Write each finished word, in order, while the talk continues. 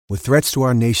With threats to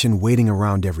our nation waiting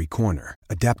around every corner,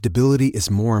 adaptability is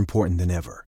more important than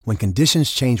ever. When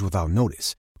conditions change without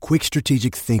notice, quick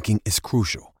strategic thinking is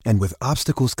crucial. And with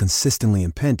obstacles consistently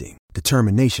impending,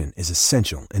 determination is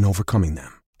essential in overcoming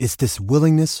them. It's this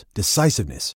willingness,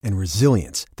 decisiveness, and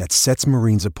resilience that sets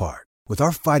Marines apart. With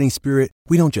our fighting spirit,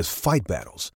 we don't just fight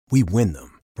battles, we win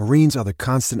them. Marines are the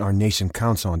constant our nation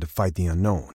counts on to fight the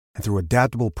unknown. And through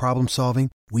adaptable problem solving,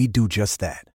 we do just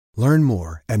that. Learn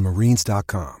more at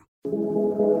marines.com.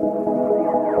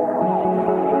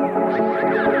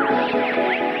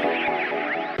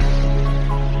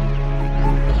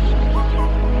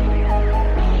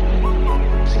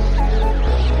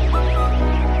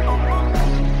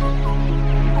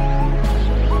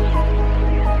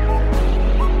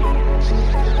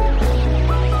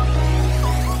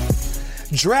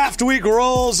 Draft week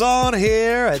rolls on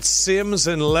here at Sims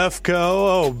and Lefko.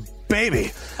 Oh,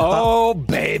 baby. Oh,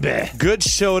 baby. Good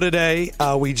show today.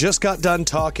 We just got done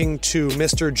talking to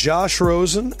Mr. Josh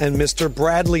Rosen and Mr.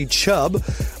 Bradley Chubb.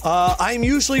 I'm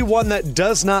usually one that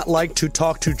does not like to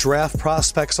talk to draft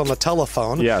prospects on the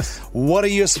telephone. Yes. What are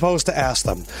you supposed to ask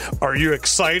them? Are you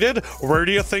excited? Where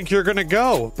do you think you're going to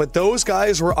go? But those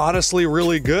guys were honestly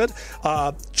really good.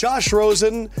 Josh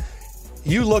Rosen,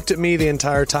 you looked at me the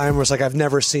entire time and was like, I've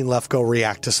never seen Lefko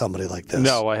react to somebody like this.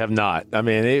 No, I have not. I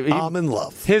mean, I'm in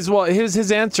love. His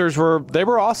answers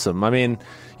were awesome. I mean,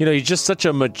 he's just such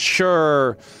a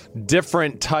mature,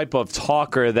 different type of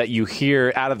talker that you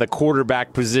hear out of the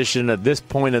quarterback position at this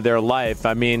point of their life.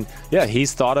 I mean, yeah,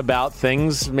 he's thought about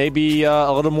things maybe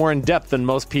a little more in depth than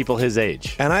most people his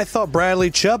age. And I thought Bradley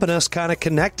Chubb and us kind of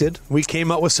connected. We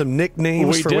came up with some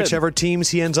nicknames for whichever teams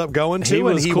he ends up going to,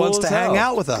 and he wants to hang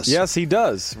out with us. Yes, he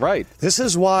does. Right. This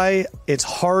is why it's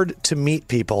hard to meet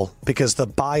people, because the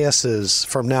biases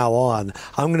from now on,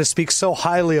 I'm going to speak so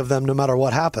highly of them no matter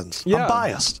what happens. Yeah, I'm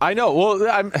biased. I know. Well,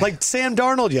 I'm like Sam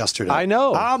Darnold yesterday. I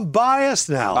know. I'm biased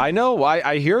now. I know.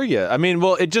 I hear you. I mean,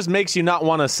 well, it just makes you not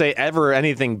want to say ever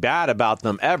anything bad about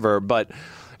them ever, but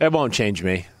it won't change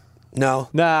me. No.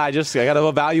 Nah, I got to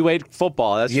evaluate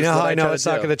football. That's you just know what how I know try it's to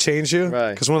not do. going to change you?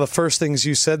 Right. Because one of the first things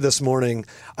you said this morning,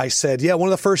 I said, one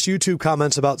of the first YouTube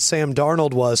comments about Sam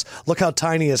Darnold was, look how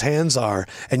tiny his hands are.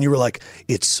 And you were like,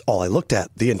 it's all I looked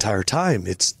at the entire time.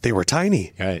 They were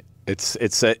tiny. Right. It's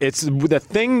the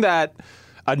thing that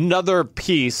another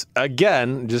piece,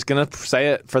 again, just going to say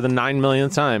it for the 9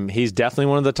 millionth time, he's definitely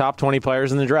one of the top 20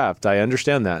 players in the draft. I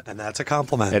understand that. And that's a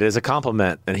compliment. It is a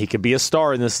compliment, and he could be a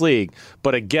star in this league.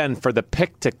 But again, for the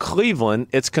pick to Cleveland,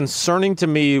 it's concerning to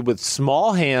me with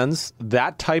small hands,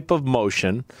 that type of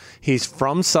motion. He's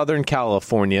from Southern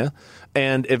California,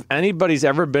 and if anybody's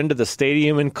ever been to the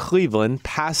stadium in Cleveland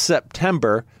past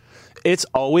September, it's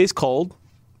always cold.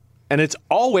 And it's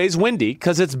always windy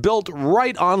because it's built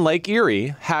right on Lake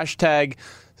Erie. Hashtag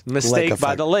mistake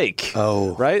by the lake.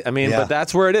 Oh. Right? I mean, yeah. But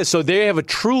that's where it is. So they have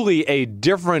truly a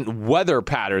different weather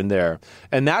pattern there.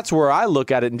 And that's where I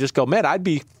look at it and just go, man, I'd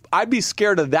be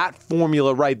scared of that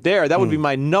formula right there. That would be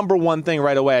my number one thing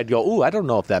right away. I'd go, ooh, I don't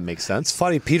know if that makes sense. It's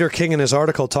funny. Peter King in his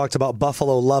article talked about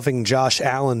Buffalo loving Josh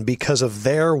Allen because of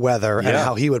their weather and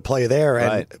how he would play there.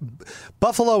 Right. And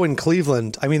Buffalo and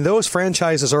Cleveland, I mean, those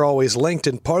franchises are always linked,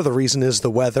 and part of the reason is the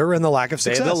weather and the lack of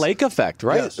success. They have the lake effect,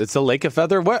 right? Yes. It's the lake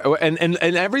effect. And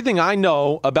everything I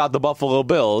know about the Buffalo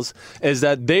Bills is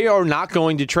that they are not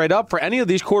going to trade up for any of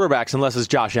these quarterbacks unless it's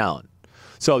Josh Allen.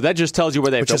 So that just tells you where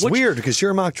they have Which is weird because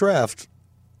you're a mock draft.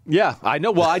 Yeah, I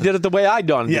know. Well, I did it the way I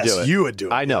wanted to do it. Yes, you would do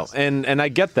it. I know, yes. and I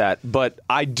get that. But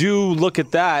I do look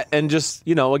at that and just,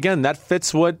 again, that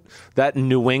fits what that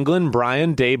New England,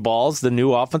 Brian Daboll's the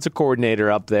new offensive coordinator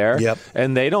up there. Yep.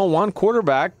 And they don't want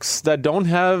quarterbacks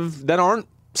that aren't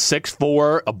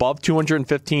 6'4", above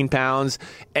 215 pounds,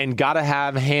 and got to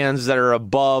have hands that are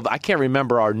above, I can't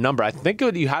remember our number. I think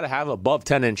you had to have above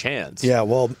 10-inch hands. Yeah,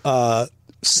 well,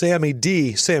 Sam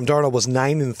Darnold was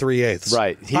 9 3/8.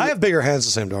 Right. I have bigger hands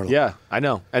than Sam Darnold. Yeah, I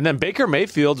know. And then Baker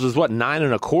Mayfield's was 9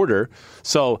 1/4.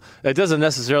 So it doesn't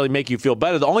necessarily make you feel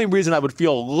better. The only reason I would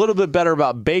feel a little bit better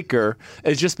about Baker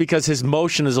is just because his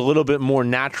motion is a little bit more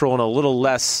natural and a little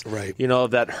less,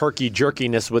 of that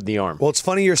herky-jerkiness with the arm. Well, it's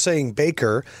funny you're saying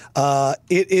Baker.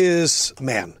 It is,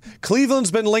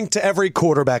 Cleveland's been linked to every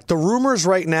quarterback. The rumors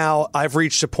right now, I've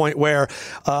reached a point where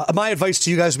my advice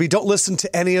to you guys would be don't listen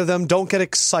to any of them. Don't get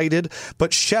excited.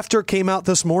 But Schefter came out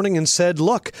this morning and said,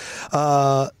 look,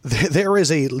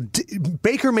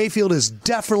 Baker Mayfield is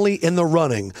definitely in the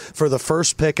running for the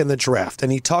first pick in the draft.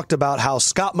 And he talked about how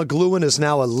Scott McLuhan is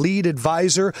now a lead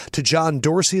advisor to John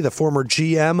Dorsey, the former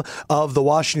GM of the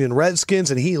Washington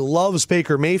Redskins, and he loves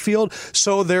Baker Mayfield,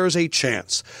 so there's a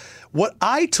chance. What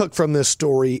I took from this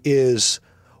story is,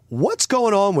 what's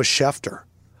going on with Schefter?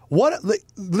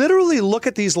 Literally look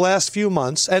at these last few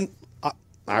months, and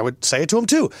I would say it to him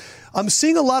too. I'm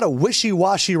seeing a lot of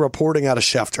wishy-washy reporting out of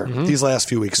Schefter these last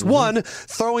few weeks. One,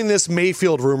 throwing this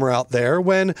Mayfield rumor out there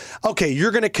when, okay,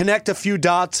 you're going to connect a few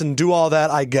dots and do all that.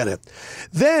 I get it.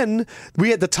 Then we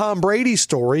had the Tom Brady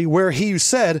story where he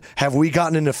said, have we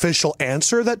gotten an official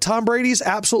answer that Tom Brady's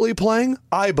absolutely playing?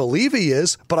 I believe he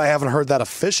is, but I haven't heard that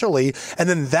officially. And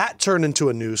then that turned into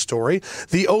a news story.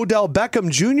 The Odell Beckham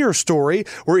Jr. story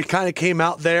where he kind of came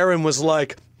out there and was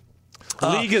like,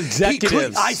 league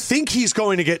executives. I think he's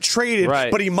going to get traded,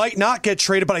 right, but he might not get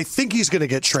traded, but I think he's going to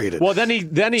get traded. Well, then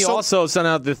he also sent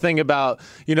out the thing about,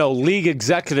 league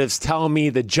executives telling me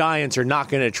the Giants are not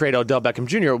going to trade Odell Beckham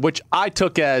Jr., which I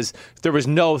took as there was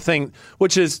no thing,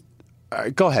 which is,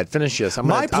 go ahead, finish this.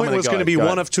 My point was going to be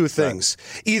one of two things.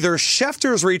 Either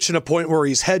Schefter's reaching a point where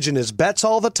he's hedging his bets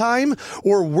all the time,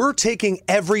 or we're taking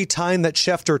every time that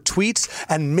Schefter tweets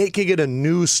and making it a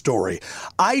news story.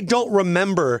 I don't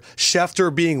remember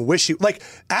Schefter being wishy. Like,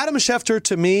 Adam Schefter,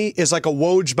 to me, is like a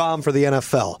Woj bomb for the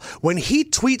NFL. When he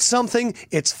tweets something,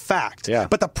 it's fact. Yeah.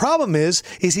 But the problem is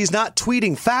he's not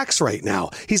tweeting facts right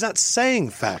now. He's not saying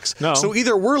facts. No. So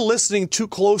either we're listening too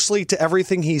closely to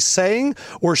everything he's saying,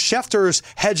 or Schefter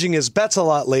hedging his bets a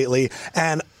lot lately,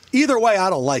 and either way, I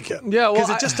don't like it. Yeah,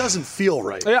 because it just doesn't feel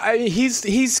right.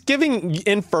 He's giving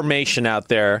information out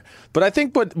there, but I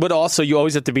think what also you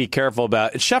always have to be careful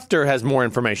about. Schefter has more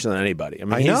information than anybody. I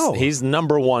mean, he's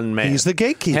number one man. He's the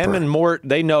gatekeeper. Him and Mort,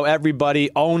 they know everybody,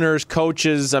 owners,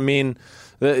 coaches. I mean,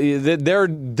 their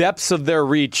depths of their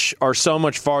reach are so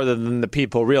much farther than the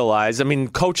people realize. I mean,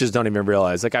 coaches don't even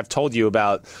realize. Like, I've told you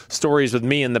about stories with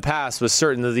me in the past with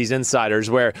certain of these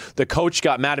insiders where the coach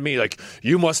got mad at me, like,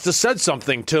 you must have said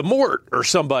something to Mort or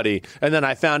somebody. And then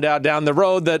I found out down the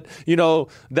road that,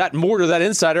 that Mort or that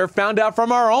insider found out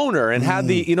from our owner and had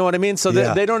the, you know what I mean? So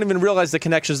they don't even realize the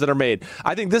connections that are made.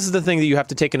 I think this is the thing that you have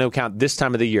to take into account this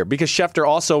time of the year, because Schefter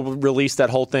also released that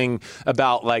whole thing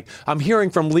about, like, I'm hearing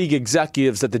from league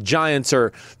executives that the Giants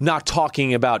are not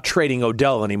talking about trading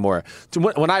Odell anymore.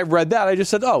 When I read that, I just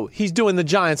said, oh, he's doing the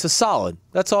Giants a solid.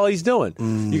 That's all he's doing.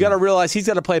 You got to realize he's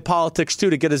got to play politics, too,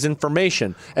 to get his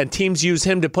information. And teams use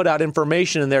him to put out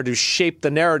information in there to shape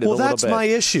the narrative a little bit. Well, that's my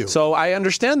issue. So I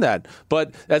understand that.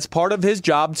 But that's part of his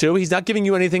job, too. He's not giving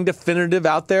you anything definitive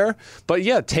out there. But,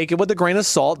 yeah, take it with a grain of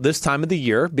salt this time of the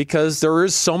year, because there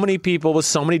is so many people with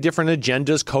so many different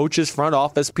agendas. Coaches, front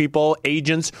office people,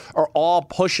 agents are all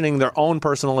pushing their own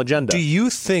personal agenda. Do you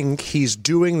think he's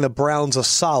doing the Browns a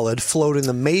solid, floating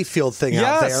the Mayfield thing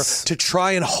out there to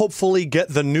try and hopefully get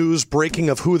the news breaking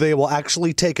of who they will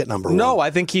actually take at number one? No, I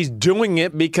think he's doing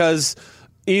it because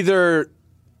either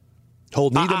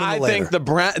hold need him in the later.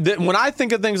 Think when I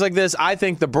think of things like this, I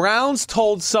think the Browns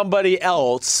told somebody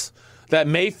else that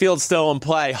Mayfield's still in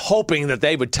play, hoping that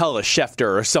they would tell a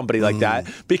Schefter or somebody like that.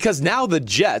 Because now the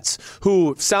Jets,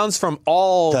 who sounds from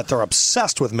all that they're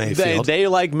obsessed with Mayfield, they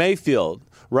like Mayfield.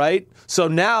 Right? So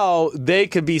now they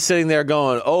could be sitting there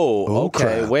going, oh,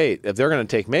 okay, crap. Wait, if they're going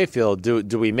to take Mayfield, do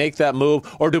we make that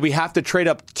move? Or do we have to trade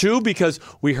up too? Because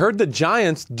we heard the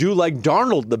Giants do like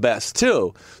Darnold the best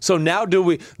too. So now do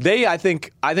we, I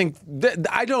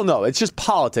don't know. It's just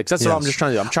politics. That's what I'm just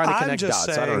trying to do. I'm trying to connect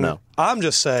dots. I don't know. I'm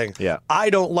just saying, I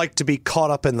don't like to be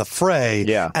caught up in the fray,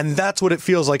 and that's what it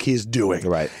feels like he's doing.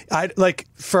 Right.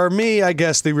 For me, I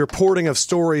guess the reporting of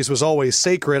stories was always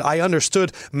sacred. I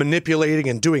understood manipulating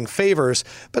and doing favors,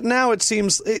 but now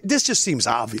this just seems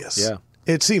obvious. Yeah.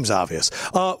 It seems obvious.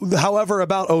 However,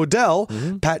 about Odell,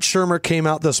 Pat Shurmur came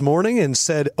out this morning and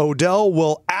said Odell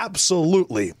will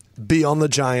absolutely be on the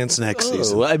Giants next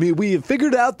season. I mean, we have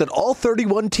figured out that all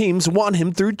 31 teams want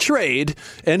him through trade,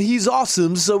 and he's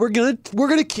awesome, so we're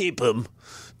gonna keep him.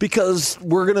 Because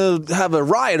we're going to have a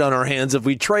riot on our hands if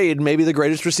we trade maybe the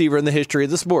greatest receiver in the history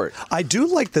of the sport. I do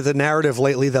like that the narrative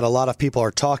lately that a lot of people are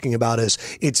talking about is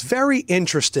it's very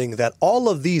interesting that all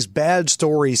of these bad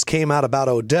stories came out about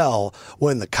Odell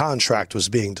when the contract was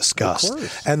being discussed.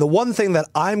 And the one thing that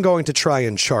I'm going to try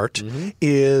and chart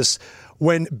is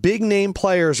when big name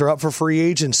players are up for free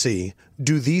agency,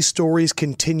 do these stories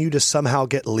continue to somehow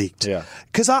get leaked? Yeah.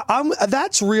 Because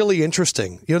that's really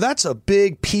interesting. That's a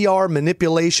big PR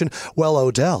manipulation. Well,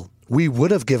 Odell, we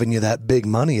would have given you that big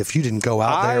money if you didn't go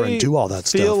out there and do all that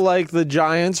stuff. I feel like the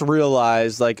Giants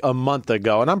realized like a month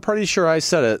ago, and I'm pretty sure I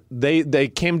said it, they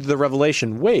came to the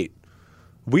revelation, wait,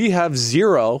 we have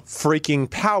zero freaking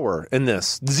power in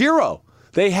this. Zero.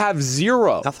 They have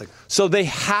zero. Nothing. So they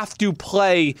have to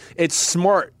play it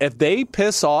smart. If they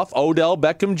piss off Odell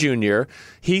Beckham Jr.,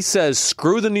 he says,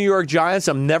 screw the New York Giants,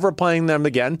 I'm never playing them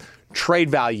again. Trade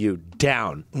value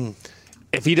down.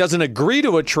 if he doesn't agree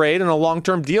to a trade and a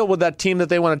long-term deal with that team that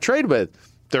they want to trade with,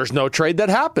 there's no trade that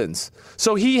happens.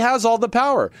 So he has all the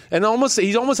power. And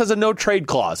he almost has a no-trade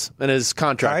clause in his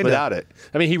contract without it.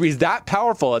 I mean, he's that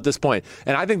powerful at this point.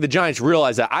 And I think the Giants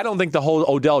realize that. I don't think the whole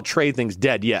Odell trade thing's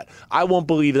dead yet. I won't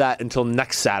believe that until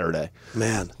next Saturday.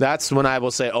 Man. That's when I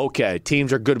will say, okay,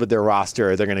 teams are good with their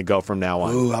roster. They're going to go from now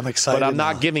on. Ooh, I'm excited. But I'm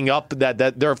not giving up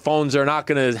that their phones are not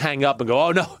going to hang up and go,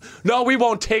 oh, no, we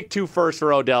won't take 2 firsts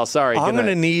for Odell. Sorry. I'm going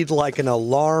to need like an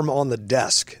alarm on the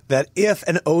desk that if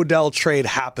an Odell trade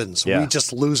happens, we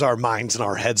just lose our minds and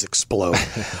our heads explode.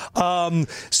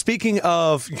 Speaking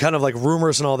of kind of like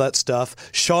rumors and all that stuff,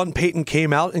 Sean Payton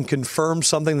came out and confirmed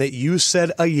something that you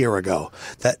said a year ago,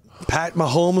 that Pat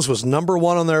Mahomes was number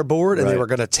 1 on their board and they were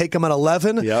going to take him at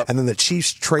 11, and then the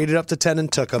Chiefs traded up to 10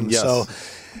 and took him. Yes. So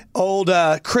old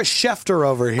Chris Schefter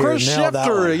over here. Chris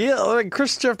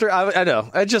Schefter, I know.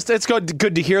 It's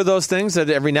good to hear those things. That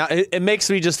every now it makes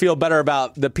me just feel better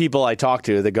about the people I talk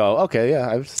to. That go, okay,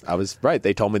 yeah, I was right.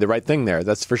 They told me the right thing there.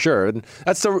 That's for sure. And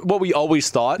that's what we always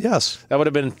thought. Yes, that would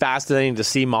have been fascinating to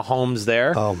see Mahomes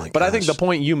there. Oh my! But I think the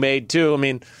point you made too. I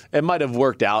mean, it might have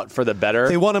worked out for the better.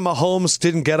 They wanted Mahomes,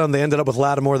 didn't get him. They ended up with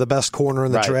Lattimore, the best corner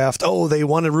in the draft. Oh, they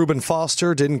wanted Reuben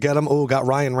Foster, didn't get him. Oh, got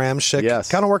Ryan Ramczyk. Yes,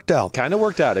 kind of worked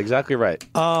out. Exactly right.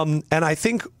 And I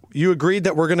think you agreed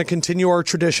that we're going to continue our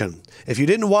tradition. If you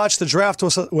didn't watch the draft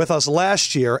with us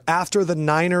last year, after the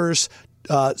Niners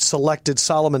selected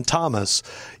Solomon Thomas,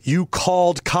 you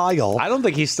called Kyle. I don't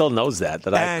think he still knows that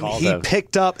I called him. And he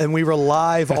picked up, and we were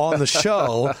live on the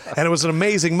show, and it was an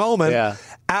amazing moment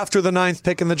after the 9th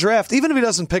pick in the draft. Even if he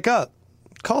doesn't pick up,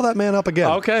 call that man up again.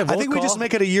 Okay, I think we just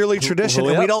make it a yearly tradition,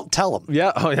 and we don't tell him.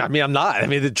 Yeah, I mean, I'm not. I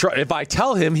mean, if I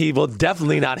tell him, he will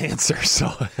definitely not answer.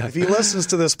 So if he listens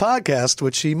to this podcast,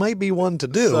 which he might be one to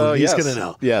do, he's going to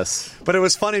know. Yes. But it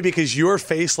was funny because your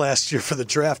face last year for the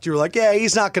draft, you were like, yeah,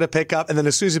 he's not going to pick up. And then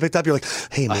as soon as he picked up, you're like,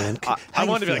 hey, man. I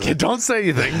wanted to be like, hey, don't say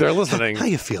anything. They're listening. How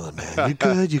you feeling, man? You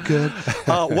good? You good?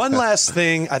 One last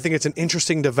thing, I think it's an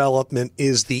interesting development,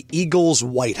 is the Eagles'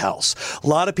 White House. A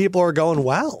lot of people are going,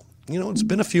 wow. It's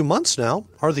been a few months now.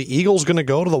 Are the Eagles going to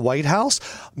go to the White House?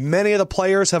 Many of the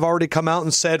players have already come out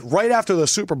and said, right after the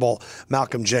Super Bowl,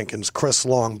 Malcolm Jenkins, Chris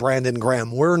Long, Brandon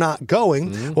Graham, we're not going.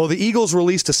 Mm-hmm. Well, the Eagles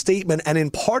released a statement, and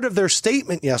in part of their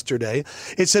statement yesterday,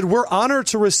 it said, we're honored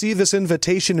to receive this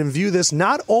invitation and view this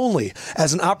not only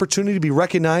as an opportunity to be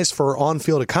recognized for our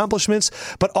on-field accomplishments,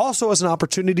 but also as an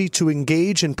opportunity to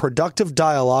engage in productive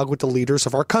dialogue with the leaders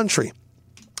of our country.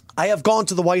 I have gone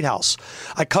to the White House.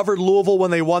 I covered Louisville when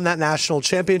they won that national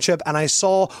championship, and I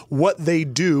saw what they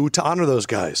do to honor those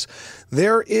guys.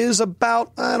 There is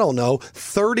about,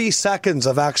 30 seconds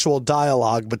of actual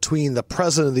dialogue between the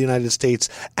President of the United States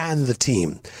and the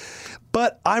team.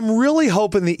 But I'm really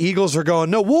hoping the Eagles are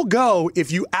going, no, we'll go if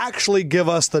you actually give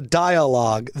us the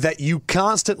dialogue that you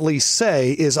constantly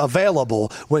say is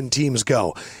available when teams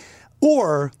go.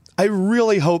 Or I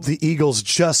really hope the Eagles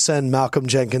just send Malcolm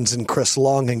Jenkins and Chris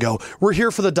Long and go, we're here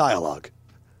for the dialogue.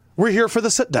 We're here for the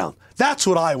sit down. That's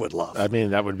what I would love. I mean,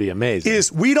 that would be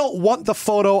amazing. We don't want the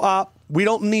photo op. We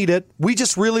don't need it. We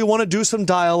just really want to do some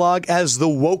dialogue as the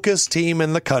wokest team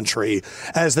in the country,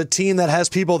 as the team that has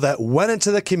people that went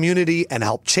into the community and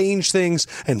helped change things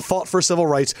and fought for civil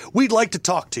rights. We'd like to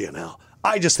talk to you now.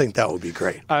 I just think that would be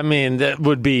great. I mean, that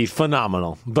would be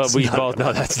phenomenal. But we both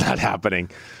know that's not happening.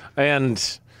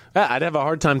 And I'd have a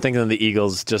hard time thinking that the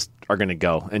Eagles just are going to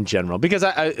go in general, because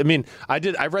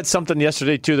I read something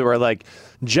yesterday too that were like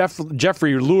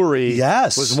Jeffrey Lurie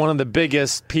was one of the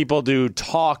biggest people to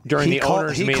talk during the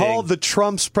owners' meeting. He called the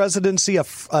Trump's presidency an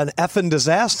effing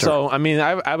disaster. So I mean,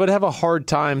 I would have a hard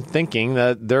time thinking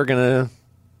that they're going to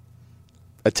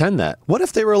attend that. What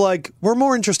if they were like, we're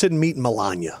more interested in meeting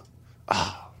Melania?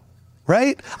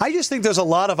 Right? I just think there's a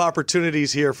lot of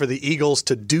opportunities here for the Eagles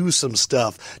to do some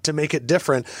stuff to make it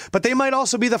different. But they might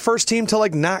also be the first team to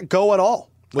not go at all,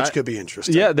 which could be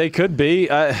interesting. Yeah, they could be.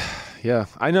 Yeah,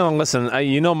 I know. Listen,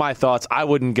 you know my thoughts. I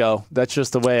wouldn't go. That's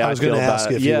just the way I feel about it. I was going to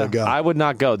ask if you would go. I would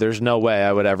not go. There's no way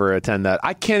I would ever attend that.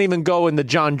 I can't even go in the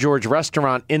John George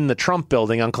restaurant in the Trump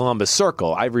building on Columbus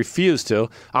Circle. I refuse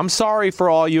to. I'm sorry for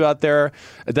all you out there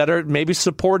that are maybe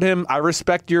support him. I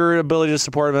respect your ability to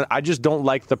support him. I just don't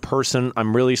like the person.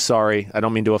 I'm really sorry. I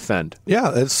don't mean to offend.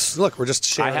 Yeah, look, we're just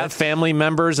sharing. I have family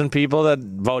members and people that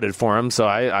voted for him, so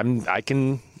I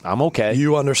I'm okay.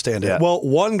 You understand it. Yeah. Well,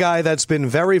 one guy that's been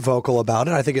very vocal about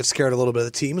it, I think it scared a little bit of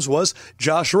the teams, was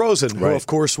Josh Rosen, who, of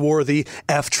course, wore the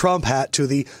F Trump hat to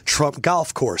the Trump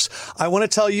golf course. I want to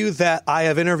tell you that I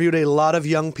have interviewed a lot of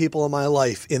young people in my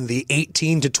life in the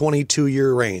 18 to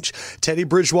 22-year range. Teddy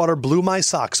Bridgewater blew my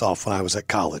socks off when I was at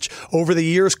college. Over the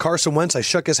years, Carson Wentz, I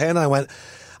shook his hand and I went,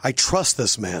 I trust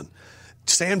this man.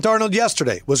 Sam Darnold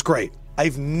yesterday was great.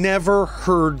 I've never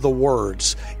heard the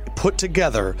words put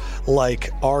together like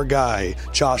our guy,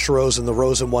 Josh Rosen, the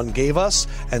Rosen One, gave us.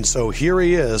 And so here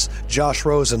he is, Josh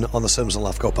Rosen on the Sims and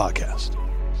Lefkoe podcast.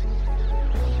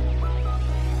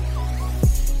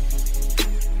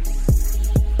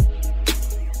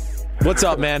 What's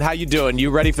up, man? How you doing?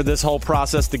 You ready for this whole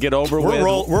process to get over with?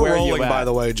 We're rolling, by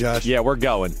the way, Josh. Yeah, we're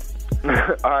going. All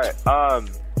right.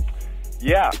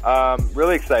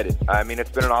 Really excited. I mean,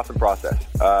 it's been an awesome process.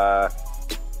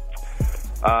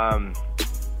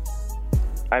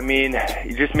 I mean,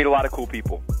 you just meet a lot of cool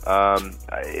people.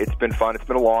 It's been fun. It's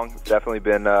been long. It's definitely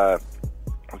been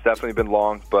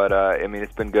long, but I mean,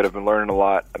 it's been good. I've been learning a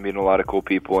lot. I'm meeting a lot of cool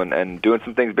people and doing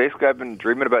some things basically I've been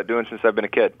dreaming about doing since I've been a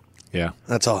kid. Yeah.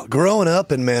 That's all. Growing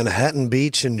up in Manhattan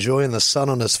Beach, enjoying the sun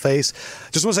on his face.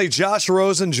 Just want to say Josh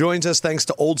Rosen joins us thanks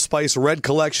to Old Spice Red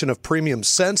Collection of premium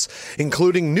scents,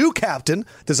 including New Captain,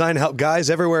 designed to help guys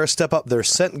everywhere step up their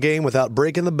scent game without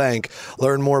breaking the bank.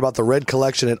 Learn more about the Red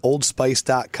Collection at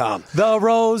oldspice.com. The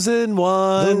Rosen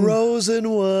One. The Rosen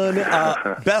One.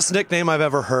 Best nickname I've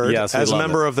ever heard. Yes, as a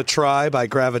member of the tribe, I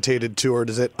gravitated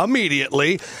towards it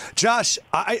immediately. Josh,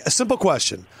 a simple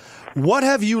question. What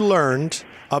have you learned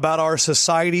about our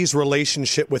society's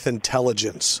relationship with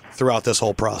intelligence throughout this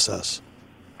whole process?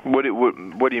 What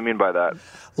do you mean by that?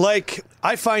 Like,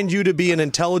 I find you to be an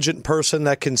intelligent person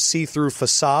that can see through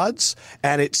facades,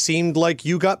 and it seemed like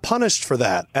you got punished for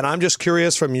that. And I'm just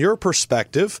curious, from your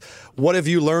perspective, what have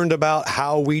you learned about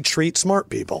how we treat smart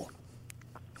people?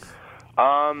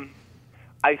 I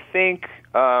think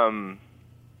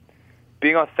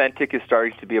being authentic is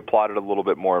starting to be applauded a little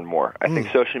bit more and more. I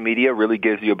think social media really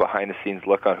gives you a behind-the-scenes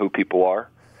look on who people are.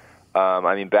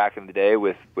 I mean, back in the day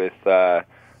with like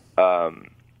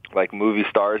movie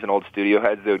stars and old studio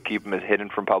heads, they would keep them as hidden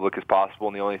from public as possible,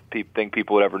 and the only thing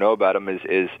people would ever know about them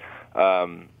is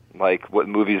like what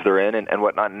movies they're in and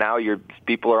whatnot. Now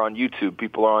people are on YouTube,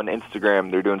 people are on Instagram,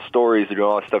 they're doing stories, they're doing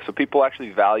all that stuff. So people actually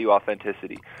value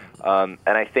authenticity, and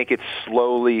I think it's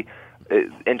slowly.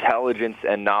 Intelligence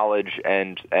and knowledge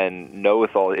and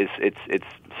know-it-all it's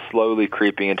slowly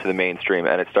creeping into the mainstream,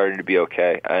 and it's starting to be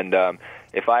okay. And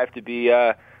if I have to be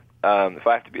a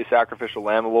sacrificial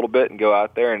lamb a little bit and go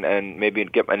out there and maybe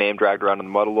get my name dragged around in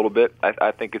the mud a little bit,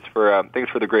 I think it's for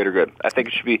the greater good. I think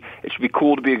it should be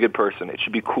cool to be a good person. It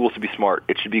should be cool to be smart.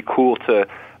 It should be cool to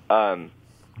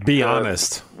be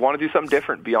honest. Want to do something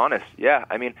different. Be honest. Yeah.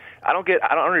 I mean, I don't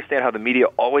understand how the media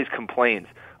always complains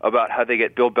about how they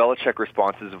get Bill Belichick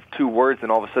responses of 2 words,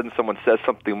 and all of a sudden someone says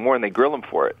something more and they grill him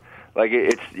for it. Like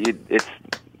it's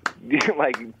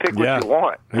like pick what you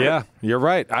want. Yeah, you're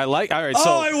right. All right.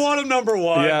 So I want him number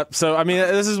 1. Yeah. So I mean,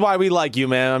 this is why we like you,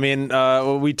 man. I mean,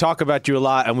 we talk about you a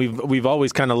lot, and we've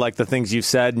always kind of liked the things you've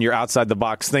said, and your outside the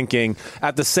box thinking.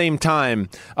 At the same time,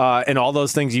 and all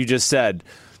those things you just said.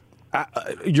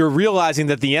 You're realizing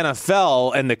that the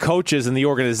NFL and the coaches and the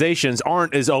organizations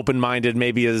aren't as open-minded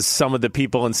maybe as some of the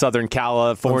people in Southern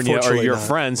California or your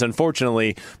friends,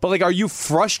 unfortunately. But, like, are you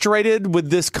frustrated with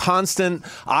this constant,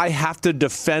 I have to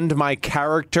defend my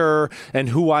character and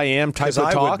who I am type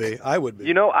of talk? I would be.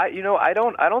 I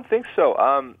don't think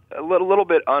so. A little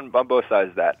bit on both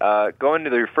sides of that. Going to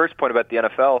your first point about the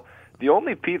NFL, the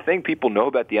only thing people know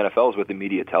about the NFL is what the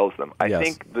media tells them. I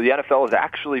think the NFL is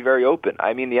actually very open.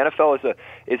 I mean, the NFL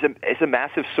is a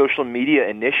massive social media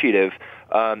initiative,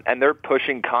 and they're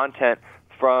pushing content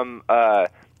from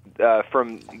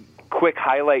quick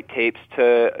highlight tapes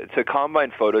to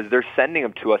combine photos. They're sending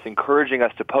them to us, encouraging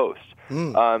us to post.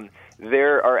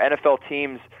 There are NFL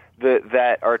teams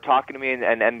that are talking to me,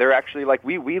 and they're actually like,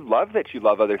 we love that you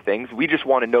love other things. We just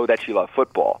want to know that you love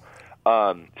football.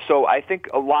 So I think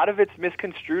a lot of it's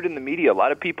misconstrued in the media. A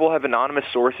lot of people have anonymous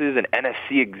sources, an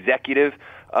NFC executive,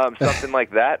 something like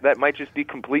that. That might just be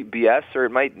complete BS, or it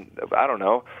might, I don't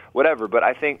know, whatever. But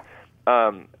I think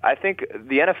the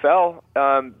NFL,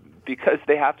 because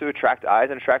they have to attract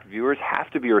eyes and attract viewers, have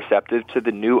to be receptive to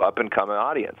the new up-and-coming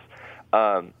audience.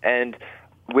 And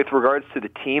with regards to the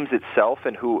teams itself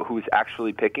and who's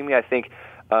actually picking me, I think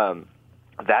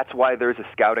That's why there's a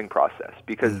scouting process,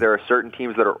 because there are certain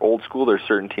teams that are old school, there's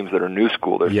certain teams that are new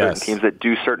school, there's certain teams that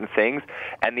do certain things,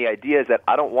 and the idea is that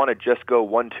I don't want to just go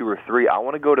 1, 2, or 3. I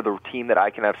want to go to the team that I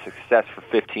can have success for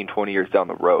 15, 20 years down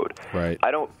the road. Right.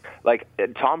 I don't like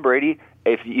Tom Brady.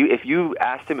 If you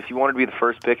asked him if he wanted to be the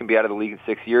first pick and be out of the league in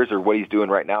 6 years, or what he's doing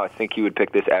right now, I think he would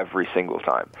pick this every single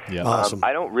time. Yeah. Awesome.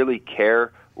 I don't really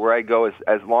care where I go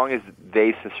as long as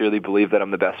they sincerely believe that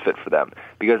I'm the best fit for them.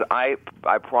 Because I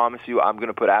promise you, I'm going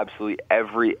to put absolutely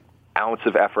every ounce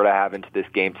of effort I have into this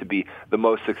game to be the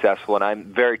most successful, and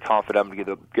I'm very confident I'm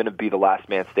going to be the last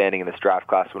man standing in this draft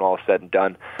class when all is said and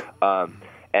done.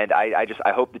 And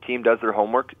I hope the team does their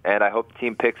homework, and I hope the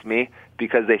team picks me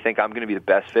because they think I'm going to be the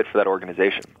best fit for that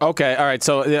organization. Okay, all right.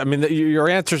 So, I mean, your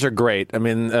answers are great. I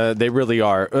mean, they really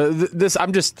are.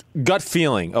 I'm just gut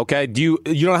feeling. Okay, you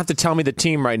don't have to tell me the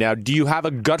team right now. Do you have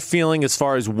a gut feeling as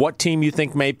far as what team you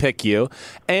think may pick you?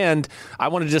 And I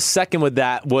want to just second with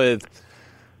that with,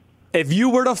 if you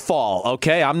were to fall,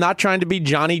 okay, I'm not trying to be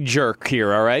Johnny Jerk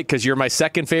here, all right, because you're my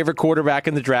second favorite quarterback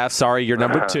in the draft. Sorry, you're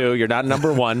number 2. You're not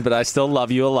number 1, but I still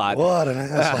love you a lot. What an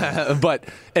asshole. But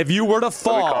if you were to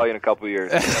fall, Let me call you in a couple of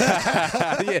years.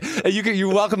 yeah,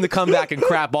 you're welcome to come back and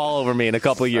crap all over me in a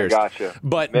couple of years. I gotcha.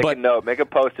 But make a note, make a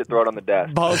post-it, throw it on the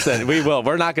desk. Post it. We will.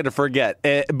 We're not going to forget.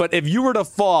 But if you were to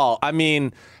fall, I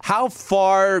mean, how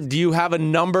far do you have a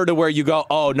number to where you go,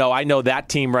 oh, no, I know that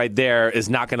team right there is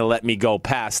not going to let me go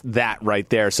past that right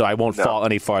there, so I won't fall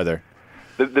any farther?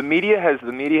 The media has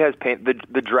painted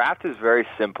the draft is very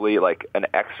simply like an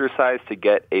exercise to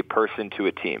get a person to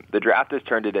a team. The draft has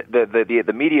turned it.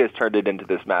 The media has turned it into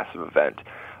this massive event,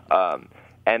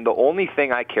 and the only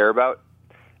thing I care about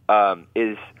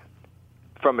is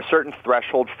from a certain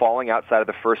threshold falling outside of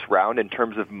the first round in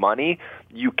terms of money.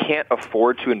 You can't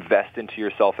afford to invest into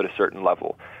yourself at a certain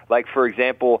level. Like, for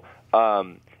example,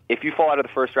 if you fall out of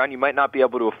the first round, you might not be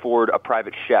able to afford a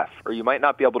private chef, or you might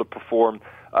not be able to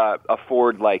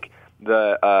afford like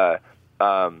the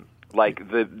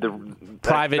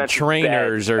private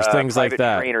trainers or things like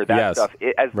that. Trainer, that stuff.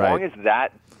 As long as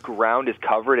that ground is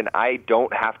covered, and I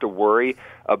don't have to worry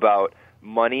about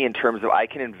money in terms of I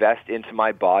can invest into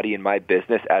my body and my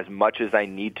business as much as I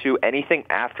need to. Anything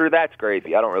after that's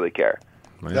gravy. I don't really care.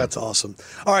 Man. That's awesome.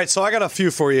 All right, so I got a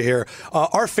few for you here.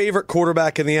 Our favorite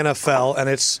quarterback in the NFL, and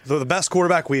it's the best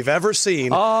quarterback we've ever seen.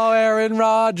 Oh, Aaron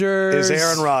Rodgers. Is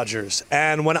Aaron Rodgers.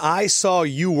 And when I saw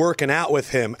you working out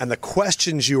with him and the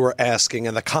questions you were asking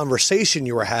and the conversation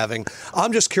you were having,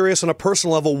 I'm just curious on a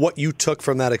personal level what you took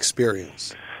from that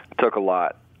experience. I took a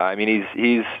lot. I mean,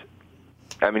 he's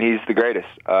the greatest.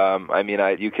 I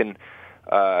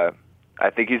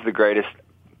think he's the greatest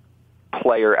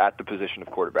player at the position of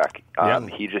quarterback.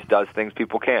 He just does things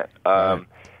people can't. But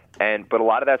a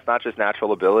lot of that's not just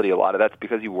natural ability. A lot of that's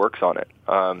because he works on it.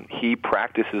 He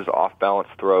practices off-balance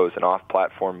throws and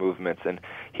off-platform movements, and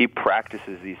he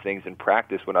practices these things in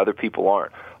practice when other people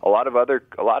aren't. A lot of other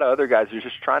guys are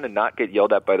just trying to not get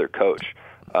yelled at by their coach.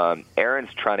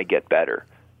 Aaron's trying to get better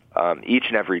each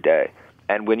and every day.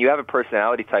 And when you have a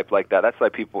personality type like that, that's why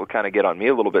people kind of get on me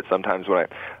a little bit sometimes when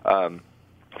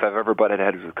if I've ever butted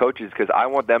heads with coaches, because I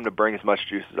want them to bring as much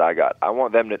juice as I got. I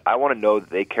want to know that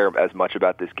they care as much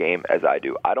about this game as I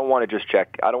do. I don't want to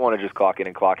just clock in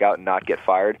and clock out and not get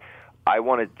fired. I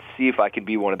want to see if I can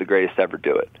be one of the greatest to ever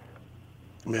do it.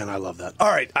 Man, I love that. All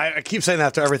right, I keep saying that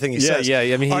after everything he says. Yeah.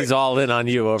 I mean, he's all in on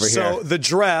you over here. So the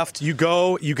draft, you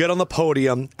get on the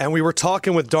podium, and we were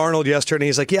talking with Darnold yesterday, and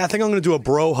he's like, yeah, I think I'm going to do a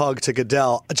bro hug to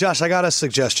Goodell. Josh, I got a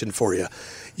suggestion for you.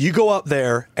 You go up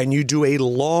there, and you do a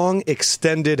long,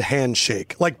 extended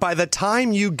handshake. Like, by the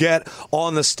time you get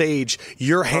on the stage,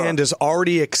 your hand is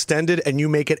already extended, and you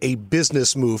make it a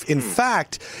business move. In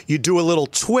fact, you do a little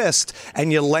twist,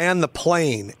 and you land the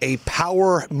plane, a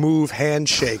power move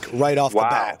handshake right off the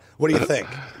bat. What do you think?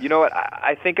 You know what?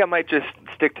 I think I might just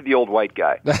stick to the old white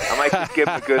guy. I might just give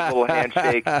him a good little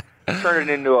handshake, turn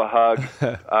it into a hug,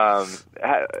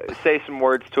 say some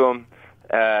words to him,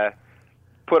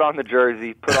 put on the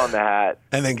jersey, put on the hat,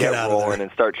 and then get out rolling of there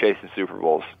and start chasing Super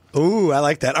Bowls. Ooh, I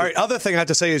like that. All right, other thing I have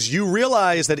to say is you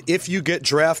realize that if you get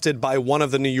drafted by one of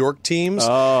the New York teams,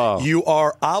 you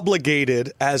are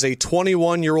obligated as a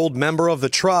 21-year-old member of the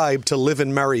tribe to live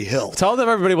in Murray Hill. Tell them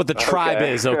everybody what the tribe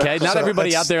is, okay? Not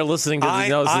everybody out there listening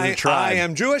knows the tribe. I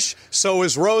am Jewish, so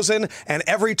is Rosen, and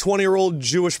every 20-year-old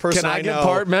Jewish person I know. Can I get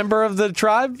part member of the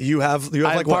tribe? You have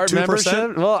like, part 2%?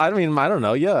 Membership? Well, I don't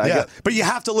know. Yeah. But you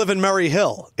have to live in Murray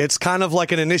Hill. It's kind of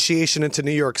like an initiation into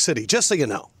New York City, just so you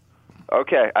know.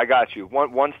 Okay, I got you.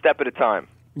 One step at a time.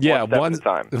 Yeah, one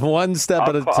step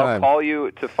at a time. I'll call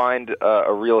you to find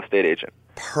a real estate agent.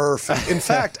 Perfect. In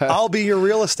fact, I'll be your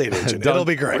real estate agent. It'll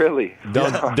be great. Really?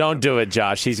 Don't do it,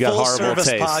 Josh. He's got Full horrible service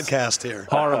taste. podcast here.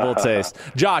 Horrible taste.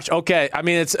 Josh, okay. I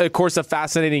mean, it's, of course, a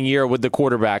fascinating year with the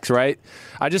quarterbacks, right?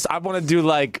 I want to do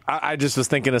I just was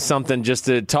thinking of something just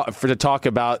to talk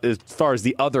about as far as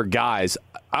the other guys.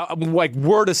 Like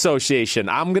word association.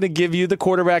 I'm going to give you the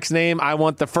quarterback's name. I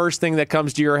want the first thing that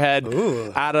comes to your head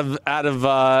out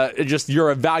of just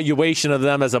your evaluation of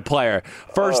them as a player.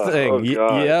 First thing.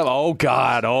 Yeah. Oh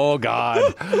God.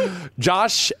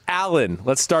 Josh Allen.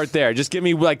 Let's start there. Just give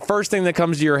me first thing that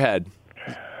comes to your head.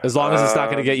 As long as it's not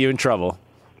going to get you in trouble.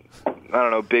 I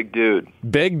don't know. Big dude.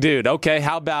 Big dude. Okay.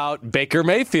 How about Baker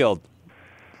Mayfield?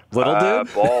 Little dude?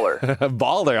 Baller.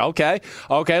 Baller.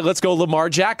 Okay. Let's go Lamar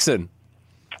Jackson.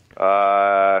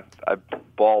 Baller.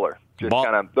 Just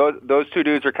kind of those two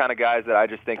dudes are kind of guys that I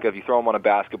just think of. You throw them on a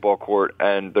basketball court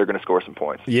and they're going to score some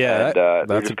points. Yeah, and,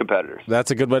 they're just competitors.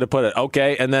 That's a good way to put it.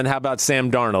 Okay, and then how about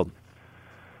Sam Darnold?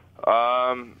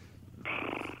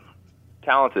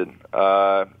 Talented.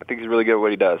 I think he's really good at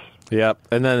what he does. Yep.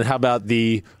 And then how about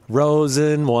the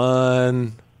Rosen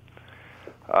one?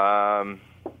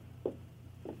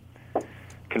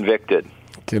 Convicted.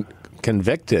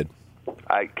 Convicted.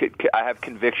 I have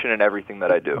conviction in everything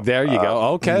that I do. There you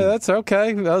go. Okay, that's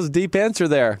okay. That was a deep answer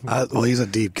there. Well, he's a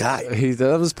deep guy.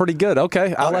 That was pretty good.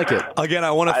 Okay, I like it. Again,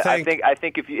 I want to thank. I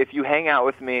think if you hang out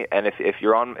with me and if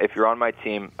you're on my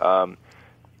team,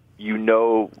 you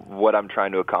know what I'm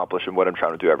trying to accomplish and what I'm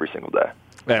trying to do every single day.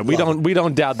 Yeah, we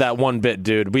don't doubt that one bit,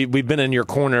 dude. We've been in your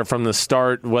corner from the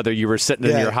start, whether you were sitting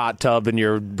in your hot tub in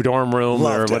your dorm room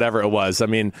or whatever it was. I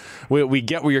mean, we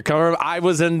get where you're coming from. I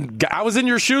was in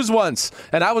your shoes once,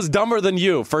 and I was dumber than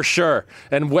you for sure,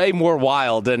 and way more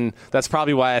wild, and that's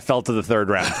probably why I fell to the third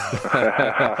round. All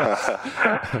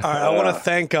right, I want to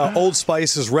thank Old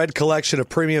Spice's Red Collection of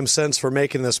Premium Scents for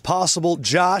making this possible.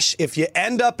 Josh, if you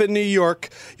end up in New York,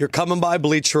 you're coming by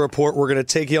Bleacher Report. We're going to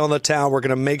take you on the town. We're going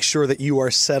to make sure that you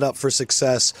are set up for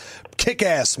success. Kick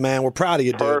ass, man. We're proud of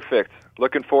you, dude. Perfect.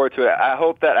 Looking forward to it. I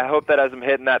hope that as I'm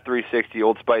hitting that 360,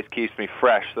 Old Spice keeps me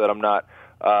fresh so that I'm not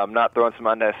throwing some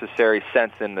unnecessary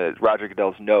scents in Roger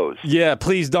Goodell's nose. Yeah,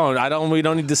 please don't. We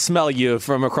don't need to smell you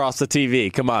from across the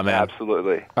TV. Come on, man.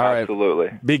 Absolutely. All right.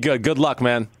 Absolutely. Be good. Good luck,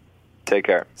 man. Take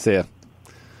care. See ya.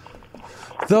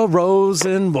 The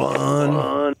Rosen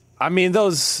one. I mean,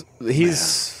 the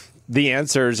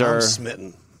answers are. I'm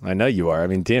smitten. I know you are. I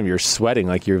mean, damn, you're sweating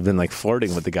like you've been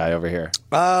flirting with the guy over here.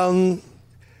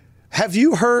 Have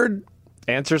you heard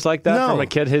answers like that from a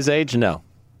kid his age? No,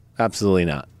 absolutely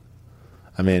not.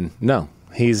 I mean, no.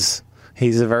 He's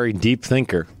a very deep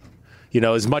thinker. You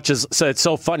know, as much as so it's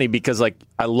so funny because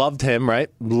I loved him, right?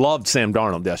 Loved Sam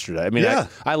Darnold yesterday. I mean,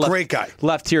 I left, great guy.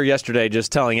 Left here yesterday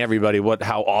just telling everybody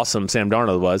how awesome Sam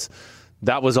Darnold was.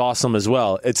 That was awesome as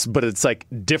well. It's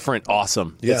different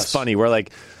awesome. Yes. It's funny. We're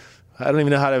I don't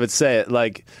even know how I would say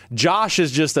it. Josh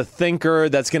is just a thinker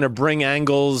that's going to bring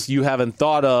angles you haven't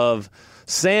thought of.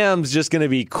 Sam's just going to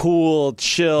be cool,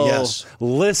 chill,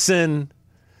 listen,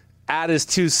 add his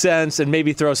 2 cents, and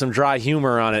maybe throw some dry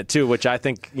humor on it too, which I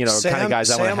think, kind of guys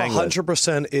I want to hang with. Sam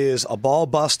 100% is a ball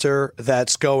buster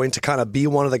that's going to kind of be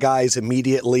one of the guys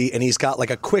immediately, and he's got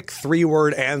a quick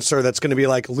 3-word answer that's going to be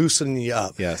loosen you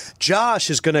up. Yes. Josh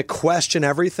is going to question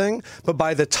everything, but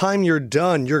by the time you're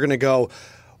done, you're going to go,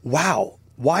 wow,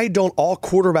 why don't all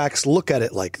quarterbacks look at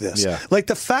it like this? Yeah.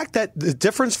 The fact that the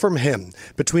difference from him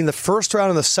between the first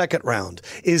round and the second round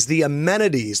is the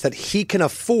amenities that he can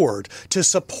afford to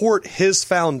support his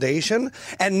foundation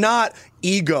and not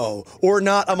ego or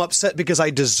not I'm upset because I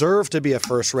deserve to be a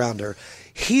first rounder.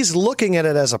 He's looking at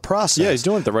it as a process. Yeah, he's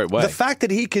doing it the right way. The fact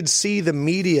that he could see the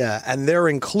media and their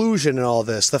inclusion in all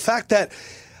this, the fact that,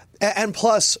 and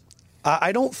plus,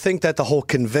 I don't think that the whole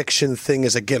conviction thing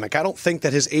is a gimmick. I don't think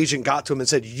that his agent got to him and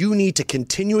said, you need to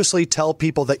continuously tell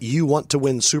people that you want to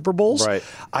win Super Bowls. Right.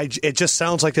 It just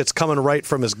sounds like it's coming right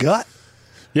from his gut.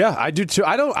 Yeah, I do too.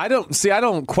 I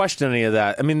don't question any of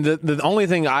that. I mean, the only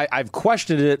thing I've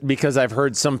questioned it because I've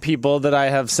heard some people that I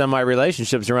have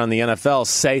semi-relationships around the NFL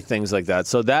say things like that.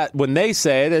 So that when they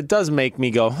say it, it does make me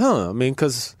go, huh. I mean,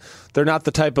 because they're not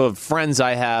the type of friends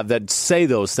I have that say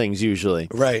those things usually.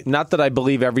 Right. Not that I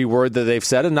believe every word that they've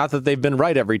said and not that they've been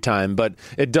right every time, but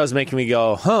it does make me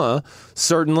go, huh,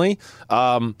 certainly.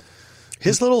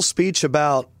 His little speech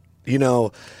about,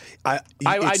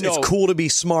 it's cool to be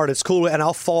smart. It's cool, and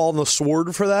I'll fall on the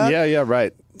sword for that. Yeah,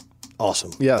 right.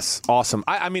 Awesome. Yes, awesome.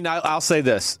 I mean, I'll say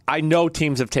this. I know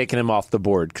teams have taken him off the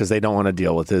board because they don't want to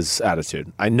deal with his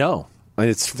attitude. I know.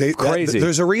 It's crazy.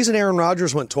 There's a reason Aaron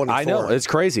Rodgers went 24. I know. It's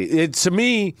crazy. To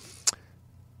me,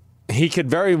 he could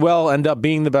very well end up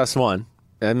being the best one.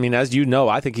 I mean, as you know,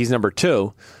 I think he's number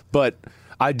 2. But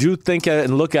I do think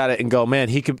and look at it and go, man,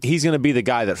 he's going to be the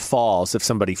guy that falls if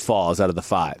somebody falls out of the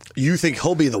 5. You think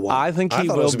he'll be the one? I think he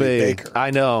thought it will was gonna be be. Baker.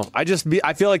 I know.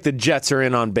 I feel like the Jets are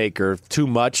in on Baker too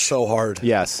much. So hard.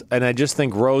 Yes. And I just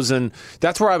think Rosen,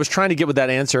 that's where I was trying to get with that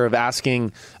answer of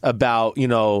asking about,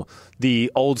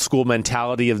 the old school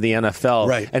mentality of the NFL.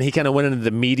 Right. And he kind of went into the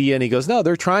media and he goes, no,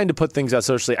 they're trying to put things out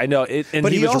socially. I know.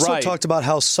 But he was also right. talked about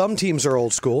how some teams are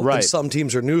old school Right. and some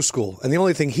teams are new school. And the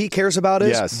only thing he cares about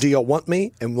is, do you want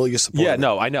me and will you support me? Yeah,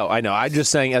 no, I know. I'm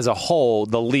just saying as a whole,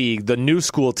 the league, the new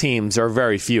school teams are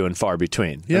very few and far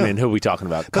between. Yeah. I mean, who are we talking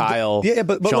about? Kyle,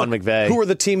 but Sean look, McVay. Who are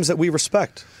the teams that we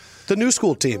respect? The new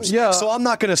school teams. Yeah. So I'm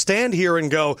not going to stand here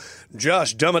and go,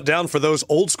 Josh, dumb it down for those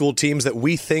old school teams that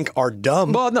we think are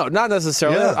dumb. Well, no, not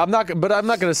necessarily. Yeah. I'm not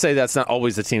going to say that's not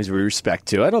always the teams we respect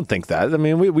too. I don't think that. I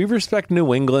mean, we respect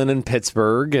New England and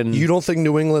Pittsburgh, and You don't think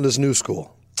New England is new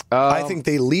school? I think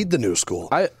they lead the new school.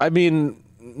 I mean,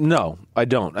 no, I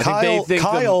don't. I think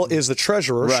Kyle is the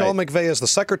treasurer, Right. Sean McVay is the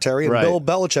secretary, and Right. Bill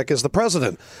Belichick is the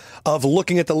president of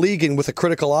looking at the league and with a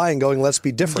critical eye and going, let's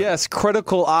be different. Yes,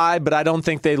 critical eye, but I don't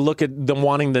think they look at them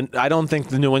wanting I don't think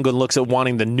the New England looks at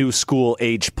wanting the new school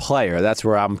age player. That's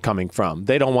where I'm coming from.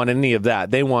 They don't want any of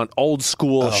that. They want old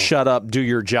school, shut up, do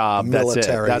your job.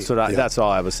 Military. That's it. That's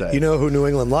all I was saying. You know who New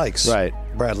England likes? Right.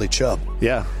 Bradley Chubb.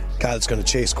 Yeah. Guy that's going to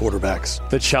chase quarterbacks.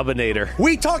 The Chubbinator.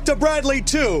 We talked to Bradley,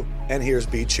 too, and here's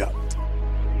B. Chubb.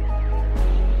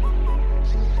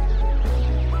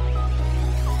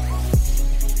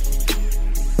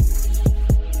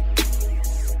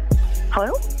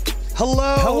 Hello?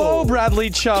 Hello. Hello, Bradley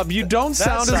Chubb. You don't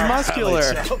sound as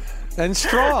muscular and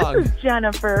strong.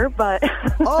 Jennifer, but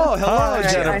Oh, hello, Hi, right.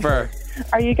 Jennifer.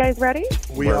 are you guys ready?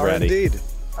 We We're are ready. indeed.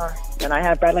 Then I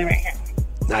have Bradley right here.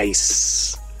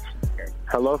 Nice.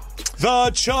 Hello?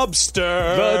 The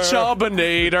Chubster. The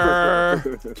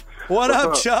Chubbinator. What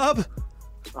up, Chubb?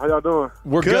 How y'all doing?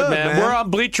 We're Good, good, man. man. We're on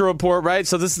Bleacher Report, right?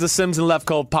 So this is the Sims and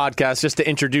Lefkoe podcast, just to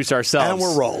introduce ourselves.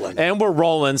 And we're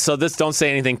rolling. So this, don't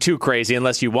say anything too crazy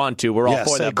unless you want to. We're all Yeah,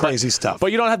 for say that. crazy stuff.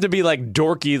 But you don't have to be like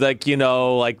dorky,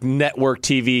 like network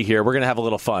TV here. We're gonna have a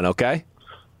little fun, okay?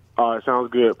 All right, sounds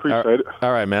good. Appreciate it.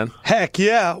 All right, man. Heck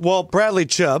yeah. Well, Bradley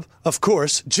Chubb, of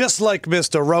course, just like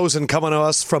Mr. Rosen coming to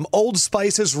us from Old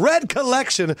Spice's Red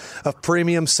Collection of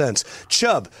premium scents.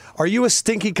 Chubb, are you a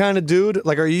stinky kind of dude?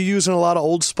 Like, are you using a lot of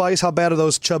Old Spice? How bad are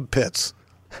those Chubb pits?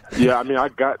 Yeah, I mean, I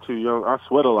got to. I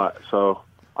sweat a lot, so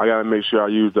I got to make sure I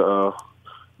use a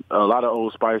lot of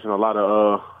Old Spice and a lot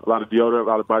of deodorant, a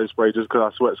lot of body spray, just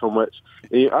because I sweat so much.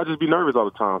 And I just be nervous all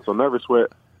the time. So nervous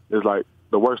sweat is like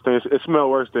the worst thing. It smells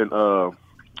worse than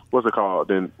what's it called?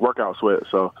 Than workout sweat.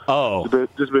 So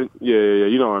just been yeah.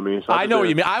 You know what I mean. So I know what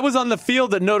you mean. I was on the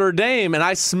field at Notre Dame, and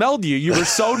I smelled you. You were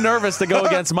so nervous to go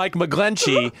against Mike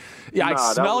McGlinchey. Yeah,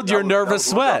 I smelled your nervous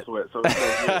sweat. So it was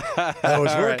That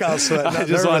was workout sweat, not I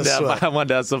just nervous sweat. wanted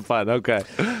to have some fun. Okay.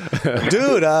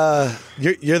 Dude,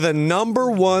 you're the number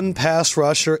one pass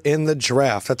rusher in the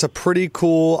draft. That's a pretty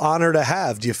cool honor to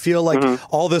have. Do you feel like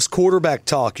all this quarterback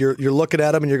talk, you're looking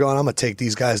at them and you're going, I'm going to take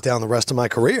these guys down the rest of my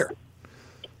career?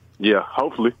 Yeah,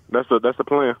 hopefully that's the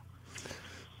plan.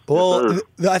 Well,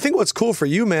 Yes, I think what's cool for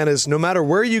you, man, is no matter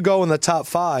where you go in the top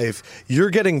 5, you're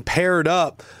getting paired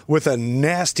up with a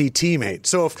nasty teammate.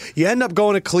 So if you end up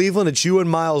going to Cleveland, it's you and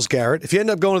Myles Garrett. If you end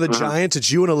up going to the Giants,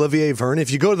 it's you and Olivier Vernon.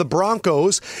 If you go to the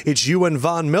Broncos, it's you and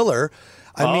Von Miller.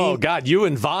 I mean, God, you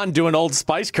and Vaughn doing Old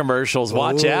Spice commercials.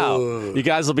 Watch out. You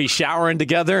guys will be showering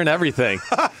together and everything.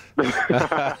 No,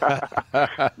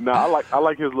 I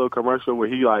like his little commercial where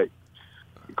he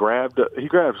grabbed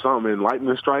something and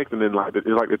lightning strike, and then it's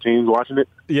like the team's watching it.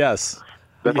 Yes.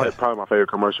 That's probably my favorite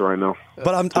commercial right now.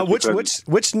 But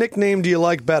which nickname do you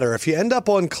like better? If you end up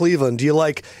on Cleveland, do you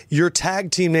like your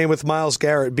tag team name with Myles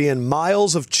Garrett being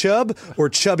Miles of Chubb or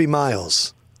Chubby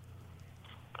Miles?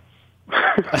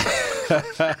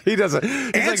 He doesn't.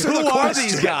 He's Answer like, the who are question.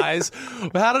 these guys?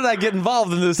 How did I get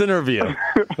involved in this interview?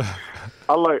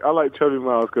 I like Chubby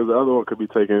Miles because the other one could be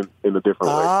taken in a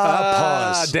different way.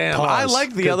 Pause. Damn. Pause. I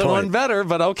like the Good other point. one better,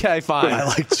 but okay, fine. I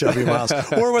like Chubby Miles.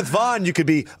 Or with Von, you could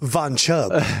be Von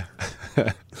Chubb. All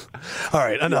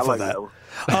right, enough I like of that. that one.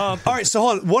 All right, so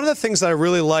hold on. One of the things that I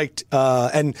really liked,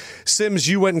 and Sims,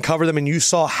 you went and covered them, and you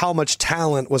saw how much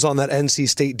talent was on that NC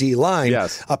State D line.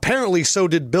 Yes. Apparently, so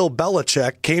did Bill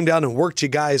Belichick. Came down and worked you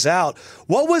guys out.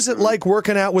 What was it like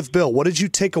working out with Bill? What did you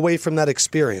take away from that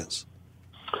experience?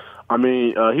 I mean,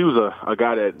 he was a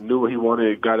guy that knew what he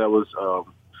wanted, a guy that was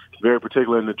very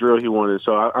particular in the drill he wanted.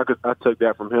 So I took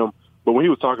that from him. But when he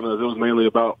was talking to us, it was mainly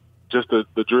about just the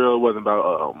drill. It wasn't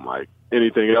about like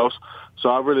anything else. So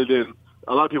I really didn't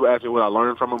a lot of people ask me what I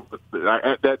learned from him. But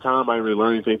at that time, I didn't really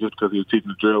learn anything just because he was teaching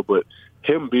the drill. But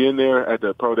him being there at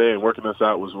the pro day and working us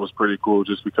out was pretty cool.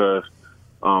 Just because,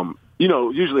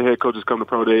 usually head coaches come to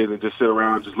pro days and just sit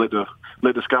around, and just let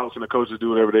the scouts and the coaches do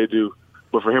whatever they do.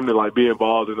 But for him to like be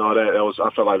involved and all that, I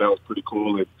felt like that was pretty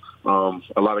cool, and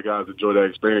a lot of guys enjoyed that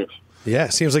experience. Yeah,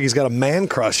 seems like he's got a man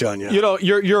crush on you.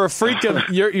 You're a freak of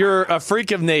you're a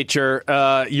freak of nature.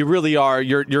 You really are.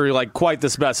 You're like quite the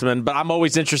specimen. But I'm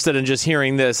always interested in just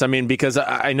hearing this. I mean, because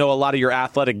I know a lot of your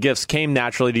athletic gifts came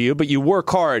naturally to you, but you work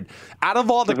hard. Out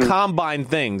of all the combine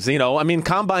things,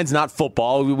 combine's not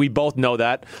football. We both know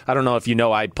that. I don't know if you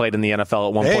know I played in the NFL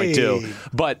at one point too,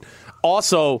 but.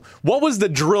 Also, what was the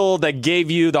drill that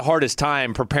gave you the hardest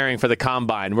time preparing for the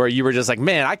combine, where you were just like,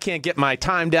 man, I can't get my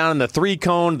time down in the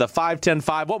 3-cone, the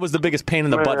 5-10-5? What was the biggest pain in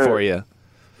the butt for you?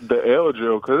 The L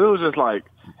drill, because it was just like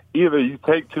either you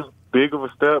take too big of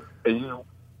a step and you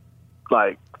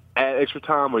like add extra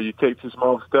time, or you take too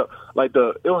small a step. Like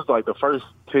it was like the first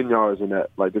 10 yards in that,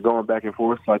 like the going back and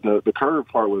forth. Like the curve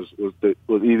part was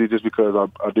easy just because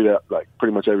I do that like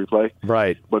pretty much every play.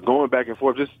 Right. But going back and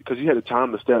forth just because you had to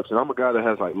time the steps, and I'm a guy that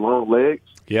has like long legs.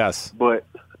 Yes. But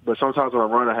sometimes when I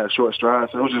run, I have short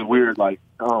strides, so it was just weird. Like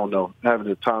I don't know, having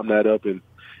to time that up and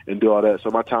do all that. So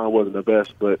my time wasn't the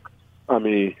best, but I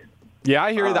mean. Yeah,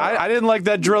 I hear that. I didn't like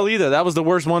that drill either. That was the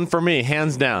worst one for me,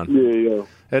 hands down. Yeah.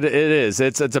 It is.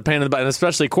 It's a pain in the butt, and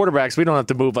especially quarterbers. We don't have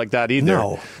to move like that either.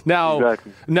 No.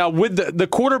 Now with the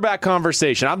quarterback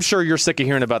conversation, I'm sure you're sick of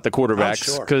hearing about the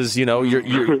quarterbacks because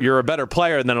you're a better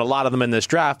player than a lot of them in this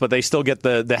draft, but they still get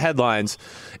the headlines.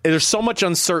 There's so much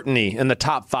uncertainty in the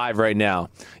top 5 right now,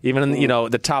 even in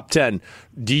the top 10.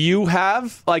 Do you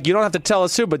have you don't have to tell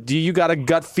us who, but do you got a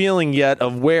gut feeling yet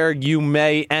of where you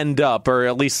may end up, or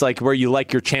at least like where you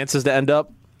like your chances to end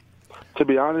up? To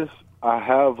be honest, I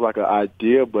have like an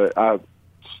idea, but I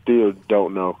still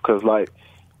don't know because like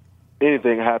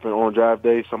anything can happen on draft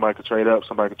day. Somebody could trade up,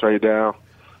 somebody could trade down,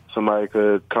 somebody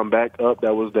could come back up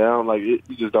that was down. Like you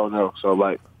just don't know. So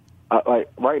like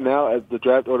right now, as the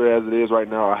draft order as it is right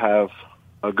now, I have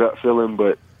a gut feeling,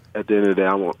 but at the end of the day,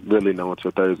 I won't really know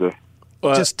until Thursday.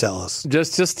 Just tell us.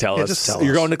 Just tell us. Just tell us.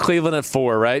 You're going to Cleveland at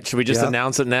 4, right? Should we just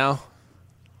announce it now?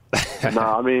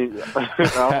 Nah, I mean,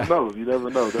 I don't know. You never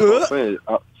know. That's what I'm saying.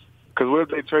 Because what if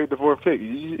they trade the 4th pick?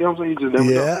 You know what I'm saying? You just never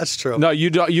know. Yeah, that's true. No,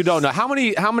 you don't know. How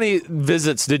many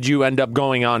visits did you end up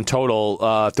going on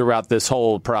total throughout this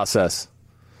whole process?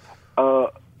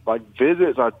 Like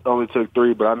visits, I only took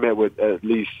 3, but I met with at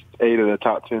least 8 of the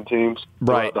top 10 teams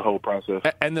throughout the whole process.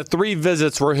 And the 3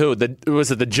 visits were who? Was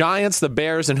it the Giants, the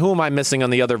Bears, and who am I missing on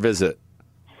the other visit?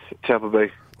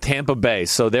 Tampa Bay.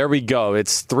 So there we go.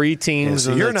 It's 3 teams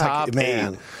in the top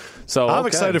 8. So I'm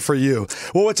excited for you.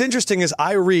 Well, what's interesting is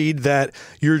I read that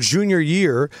your junior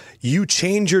year, you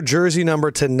change your jersey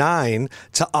number to 9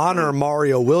 to honor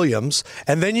Mario Williams,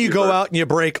 and then you go out and you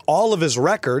break all of his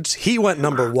records. He went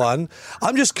number 1.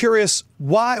 I'm just curious,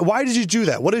 why did you do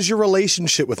that? What is your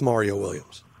relationship with Mario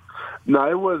Williams? No,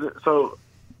 it wasn't. So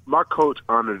my coach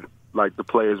honored like the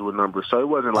players with numbers, so it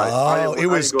wasn't like it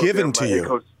was given to you.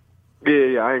 Coach,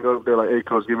 yeah. I ain't go up there like, hey,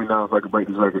 coach, give me 9 so I can break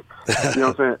this record. You know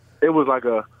what I'm saying? It was like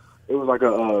a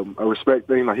respect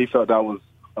thing. Like he felt that was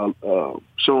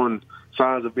showing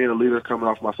signs of being a leader coming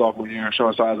off my sophomore year,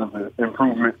 showing signs of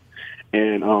improvement,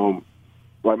 and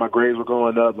like my grades were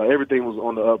going up, like everything was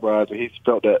on the uprise, and he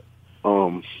felt that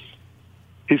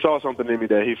he saw something in me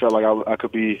that he felt like I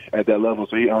could be at that level,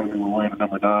 so he honored me with wearing the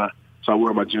number 9. So I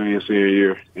wore my junior and senior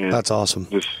year. And that's awesome.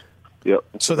 Yep.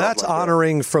 So that's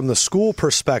honoring from the school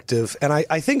perspective. And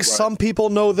I think some people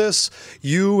know this.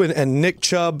 You and Nick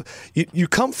Chubb, you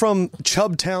come from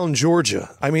Chubbtown,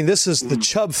 Georgia. I mean, this is the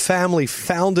Chubb family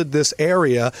founded this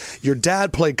area. Your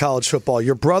dad played college football.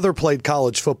 Your brother played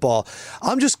college football.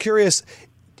 I'm just curious,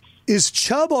 is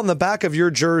Chubb on the back of your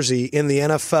jersey in the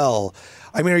NFL?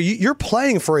 I mean, you're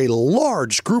playing for a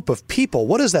large group of people.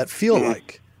 What does that feel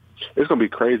like? It's going to be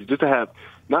crazy just to have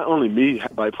not only me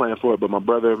like playing for it, but my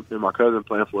brother and my cousin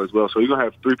playing for it as well. So you're gonna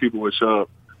have 3 people with Chubb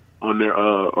on their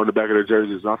on the back of their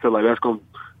jerseys. And I feel like that's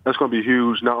gonna be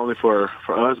huge, not only for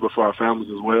us but for our families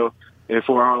as well, and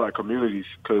for our like communities.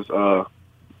 Because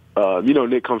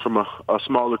Nick comes from a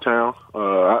smaller town.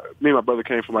 Me and my brother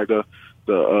came from like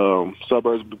the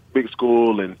suburbs, big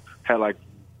school, and had like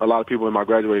a lot of people in my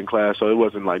graduating class. So it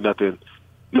wasn't like nothing.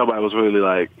 Nobody was really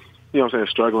like, you know what I'm saying,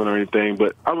 struggling or anything.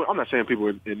 But I'm not saying people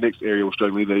in Nick's area were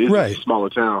struggling either. It's just a smaller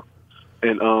town.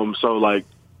 And so, like,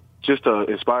 just to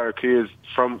inspire kids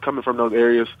coming from those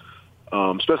areas,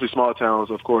 especially small towns,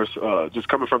 of course, just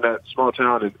coming from that small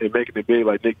town and making it big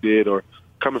like Nick did, or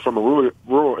coming from a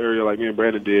rural area like me and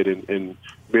Brandon did, and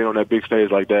being on that big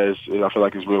stage like that, I feel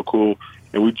like it's real cool.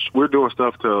 And we're doing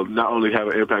stuff to not only have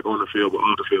an impact on the field, but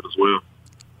off the field as well.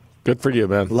 Good for you,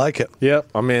 man. Like it. Yeah,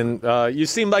 I mean, you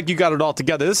seem like you got it all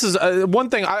together. This is one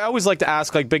thing I always like to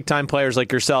ask, like big-time players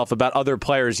like yourself, about other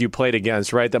players you played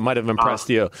against, right, that might have impressed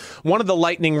you. One of the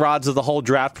lightning rods of the whole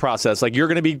draft process, like you're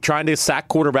going to be trying to sack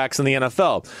quarterbacks in the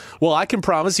NFL. Well, I can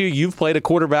promise you, you've played a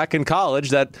quarterback in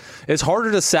college that is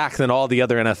harder to sack than all the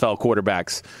other NFL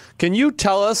quarterbacks. Can you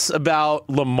tell us about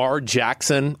Lamar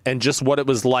Jackson and just what it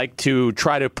was like to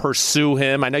try to pursue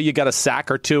him? I know you got a sack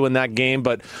or two in that game,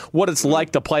 but what it's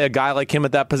like to play a guy like him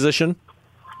at that position?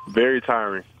 Very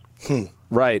tiring.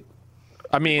 Right.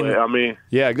 I mean,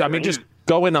 just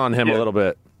go in on him a little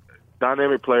bit.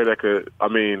 Dynamic player that could,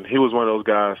 he was one of those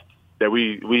guys that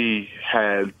we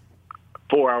had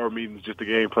 4-hour meetings just to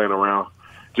game plan around,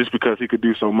 just because he could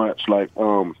do so much. Like,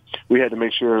 we had to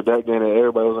make sure that then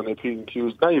everybody was on their P's and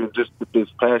Q's, not even just this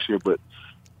past year, but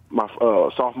my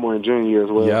sophomore and junior year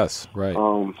as well. Yes, right.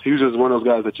 He was just one of those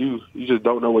guys that you just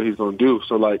don't know what he's going to do.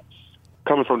 So, like,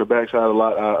 coming from the backside a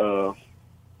lot,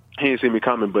 he didn't see me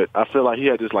coming, but I feel like he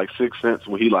had this, like, sixth sense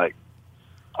when he, like,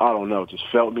 I don't know, just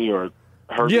felt me or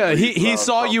heard me. Yeah, he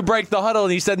saw you break the huddle,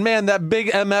 and he said, man, that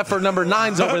big MF for number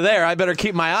 9's over there. I better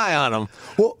keep my eye on him.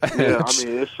 Well, yeah,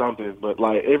 it's something. But,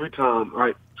 like, every time,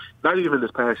 like, not even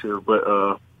this past year,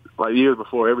 but, like, years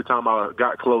before, every time I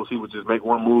got close, he would just make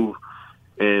one move,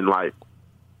 and, like,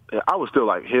 I would still,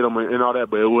 like, hit him and all that,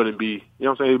 but it wouldn't be, you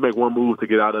know what I'm saying? He'd make one move to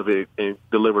get out of it and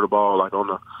deliver the ball, like,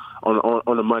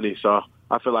 on the money. So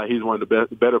I feel like he's one of the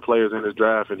better players in this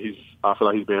draft, and I feel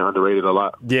like he's being underrated a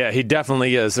lot. Yeah, he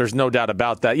definitely is. There's no doubt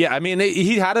about that. Yeah, I mean,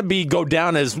 he had to go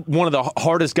down as one of the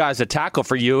hardest guys to tackle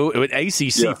for you with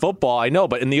ACC football, I know,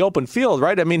 but in the open field,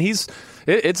 right? I mean,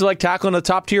 it's like tackling a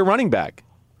top-tier running back.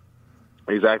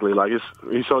 Exactly. Like,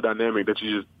 he's so dynamic that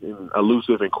you just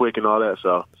elusive and quick and all that,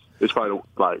 so it's probably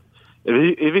like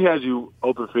if he has you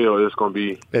open field, it's going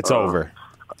to be over.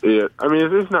 Yeah, I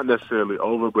mean it's not necessarily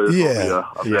over, but it's going to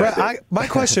be Brad, my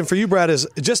question for you, Brad, is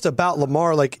just about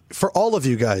Lamar. Like, for all of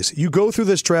you guys, you go through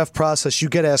this draft process, you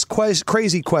get asked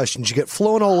crazy questions, you get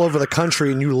flown all over the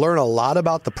country, and you learn a lot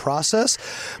about the process.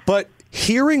 But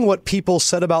hearing what people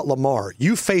said about Lamar,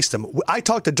 you faced him. I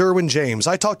talked to Derwin James.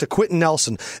 I talked to Quentin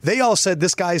Nelson. They all said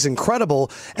this guy's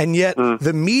incredible, and yet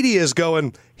the media is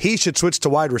going, he should switch to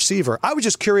wide receiver. I was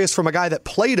just curious, from a guy that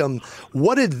played him,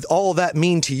 what did all that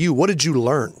mean to you? What did you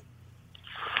learn?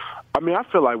 I mean, I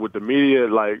feel like with the media,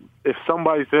 like, if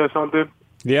somebody says something,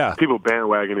 people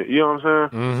bandwagon it. You know what I'm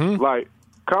saying? Mm-hmm. Like,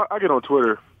 I get on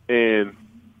Twitter, and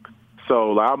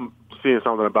so, like, I'm seeing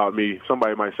something about me.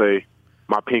 Somebody might say,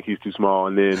 my pinky's too small,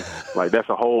 and then, like, that's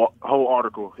a whole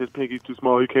article. His pinky's too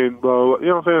small, he can't, blah, blah. You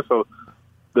know what I'm saying? So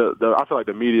I feel like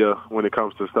the media, when it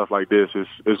comes to stuff like this, is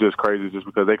just crazy, just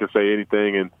because they can say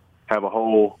anything and have a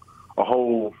whole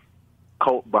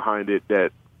cult behind it,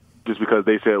 that just because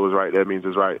they said it was right, that means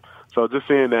it's right. So just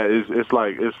seeing that it's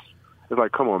like,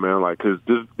 come on, man, like, because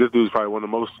this dude's probably one of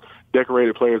the most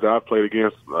decorated players that I've played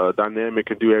against. Dynamic,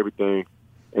 can do everything,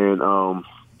 and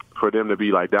for them to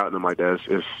be like doubting him like that,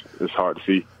 it's hard to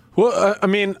see. Well, I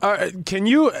mean, can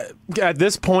you at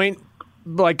this point?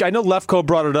 Like, I know Lefko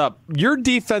brought it up. Your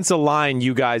defensive line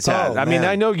you guys had. I mean,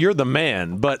 I know you're the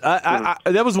man, but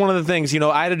that was one of the things,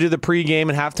 I had to do the pregame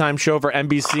and halftime show for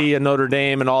NBC and Notre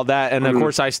Dame and all that. And, of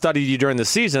course, I studied you during the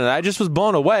season, and I just was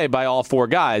blown away by all 4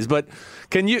 guys. But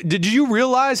did you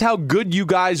realize how good you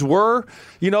guys were,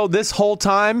 this whole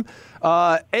time?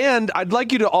 And I'd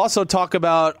like you to also talk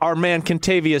about our man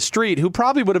Kentavious Street, who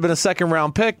probably would have been a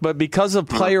second-round pick, but because of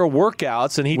player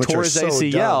workouts and he tore his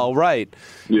ACL, right?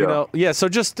 Yeah. So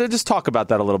just talk about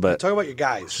that a little bit. Talk about your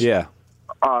guys. Yeah.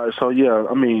 I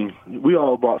mean, we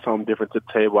all brought something different to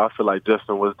the table. I feel like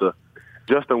Justin was the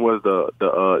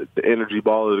energy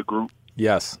ball of the group.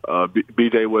 Yes.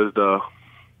 BJ was the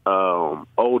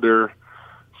older,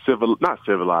 not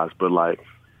civilized, but like,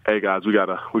 hey guys, we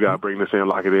gotta bring this in,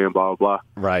 lock it in, blah blah blah.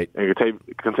 Right. And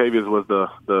Kentavious was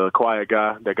the quiet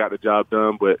guy that got the job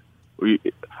done, but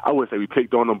I wouldn't say we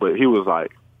picked on him, but he was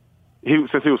like,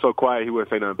 since he was so quiet, he wouldn't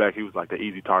say nothing back. He was like the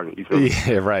easy target. You feel me?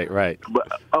 Yeah, right.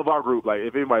 But of our group, like,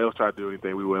 if anybody else tried to do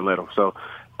anything, we wouldn't let them. So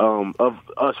of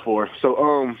us 4,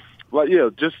 so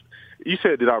just, you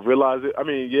said, did I realize it? I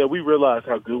mean, yeah, we realized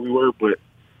how good we were, but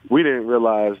we didn't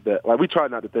realize that. Like, we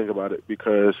tried not to think about it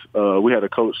because we had a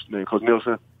coach named Coach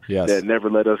Nielsen that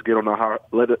never let us get on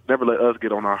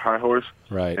our high horse.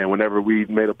 Right. And whenever we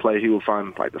made a play, he would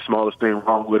find like the smallest thing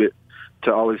wrong with it,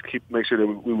 to always make sure that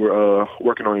we were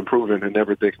working on improving and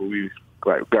never thinking we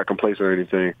like got complacent or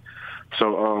anything.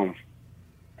 So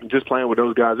just playing with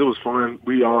those guys, it was fun.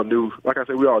 We all knew, like I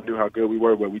said, we all knew how good we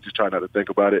were, but we just tried not to think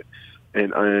about it.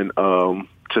 And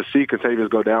to see Contavious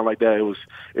go down like that,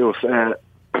 it was sad.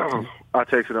 I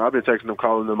texted him. I've been texting him,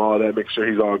 calling him, all that, making sure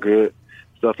he's all good,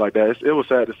 stuff like that. It was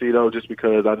sad to see though, just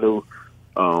because I knew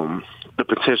the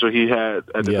potential he had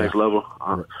at the next level.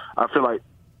 I feel like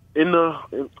he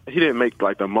didn't make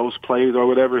like the most plays or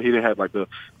whatever. He didn't have like the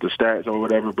stats or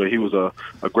whatever, but he was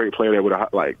a great player that would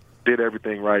have like did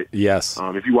everything right. Yes.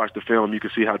 If you watch the film, you can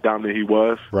see how dominant he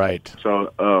was. Right.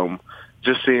 So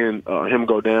just seeing him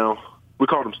go down, we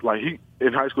called him like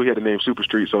in high school he had the name Super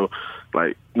Street. So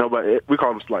like we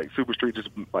called him like Super Street, just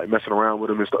like messing around with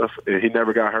him and stuff. And he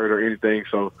never got hurt or anything.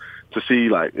 So to see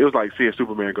like it was like seeing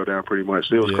Superman go down pretty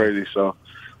much. It was crazy. So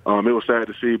it was sad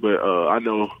to see, but I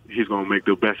know he's gonna make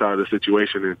the best out of the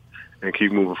situation and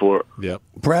keep moving forward. Yep.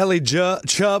 Bradley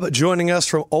Chubb joining us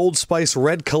from Old Spice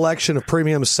Red Collection of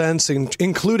premium scents,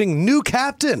 including new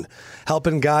captain,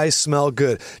 helping guys smell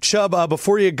good. Chubb,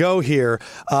 before you go here,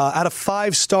 out of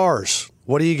 5 stars,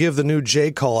 what do you give the new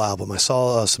J. Cole album? I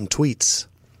saw some tweets.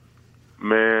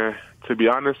 Man, to be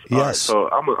honest, yes. All right, so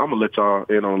I'm gonna let y'all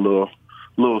in on a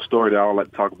little story that I don't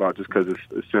like to talk about just because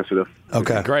it's sensitive.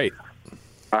 Okay, great.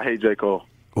 I hate J. Cole.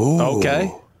 Ooh.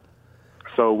 Okay.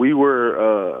 So we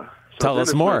were. Tell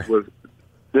us more.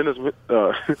 Dennis,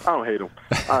 I don't hate him.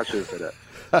 I shouldn't say that.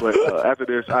 But after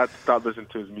this, I stopped listening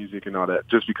to his music and all that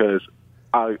just because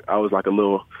I was like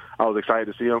I was excited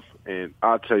to see him, and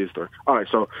I'll tell you a story. All right,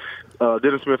 so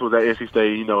Dennis Smith was at NC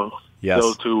State. You know,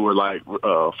 those two were like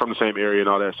from the same area and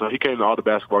all that. So he came to all the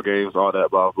basketball games, all that,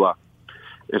 blah, blah, blah.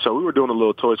 And so we were doing a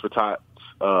little Toys for Tots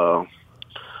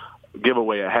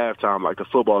giveaway at halftime, like the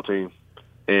football team.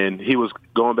 And he was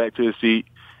going back to his seat,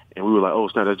 and we were like, oh,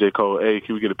 snap, that's J. Cole. Hey,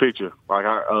 can we get a picture? Like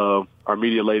our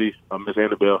media lady, Miss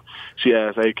Annabelle, she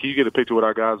asked, hey, can you get a picture with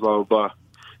our guys, blah, blah, blah.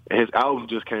 And his album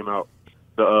just came out,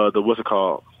 the what's it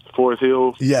called, Forest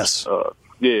Hills? Yes.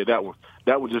 Yeah, that one.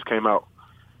 That one just came out.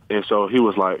 And so he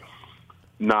was like,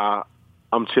 nah,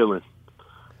 I'm chilling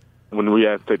when we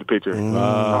had to take the picture. I'm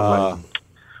like,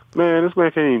 man, this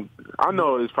man can't even, I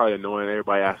know it's probably annoying,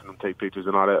 everybody asking him to take pictures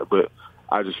and all that, but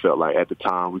I just felt like at the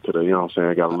time we could have, you know what I'm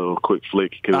saying, got a little quick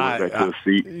flick. He could have went back to his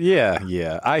seat.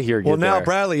 Yeah, I hear you. Well, now, there.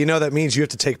 Bradley, you know that means you have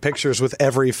to take pictures with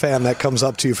every fan that comes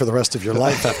up to you for the rest of your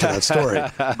life after that story.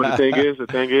 But the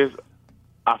thing is,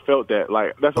 I felt that.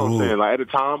 Like, that's what I'm saying. Like, at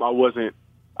the time, I wasn't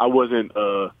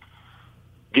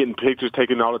getting pictures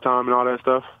taken all the time and all that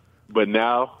stuff. But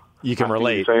now you can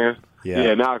relate.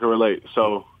 Yeah, now I can relate.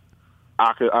 So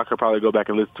I could probably go back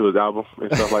and listen to his album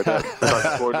and stuff like that. Start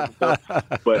supporting him and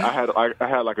stuff. But I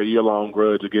had like a year-long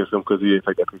grudge against him because he didn't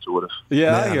take that picture with us.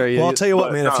 Yeah, I hear you. Well, I'll tell you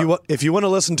what, man. If you want to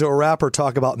listen to a rapper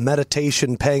talk about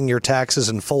meditation, paying your taxes,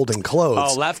 and folding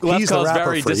clothes, Lefko's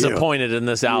very disappointed in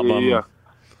this album. Yeah.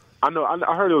 I know.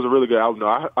 I heard it was a really good album.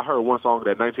 Though. I heard one song,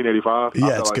 that 1985.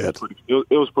 Yeah, it's good.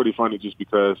 It was pretty funny just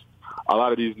because a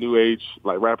lot of these new age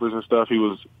like rappers and stuff, he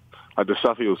was like the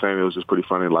stuff he was saying. It was just pretty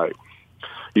funny. Like,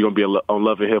 you're gonna be on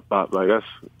Love and Hip Hop. Like,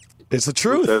 it's the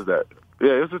truth. Who says that?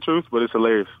 Yeah, it's the truth, but it's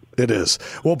hilarious. It is.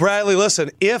 Well, Bradley, listen.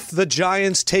 If the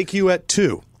Giants take you at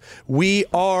 2, we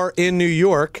are in New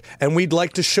York, and we'd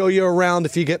like to show you around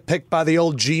if you get picked by the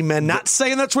old G-men. Not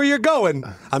saying that's where you're going.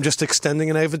 I'm just extending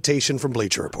an invitation from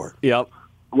Bleacher Report. Yep.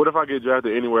 What if I get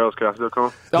drafted anywhere else? Can I still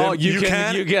come? Oh, you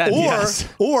can.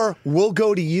 Or we'll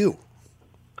go to you.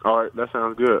 All right, that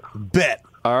sounds good. Bet.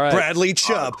 All right. Bradley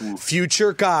Chubb, cool.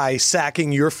 future guy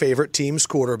sacking your favorite team's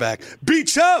quarterback. Beat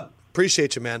Chubb.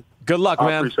 Appreciate you, man. Good luck, man.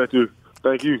 I appreciate you.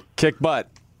 Thank you. Kick butt.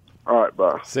 All right,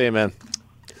 bye. See you, man.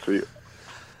 See you.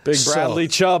 Big Bradley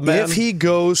Chubb, man. If he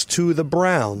goes to the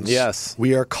Browns, yes,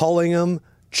 we are calling him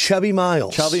Chubby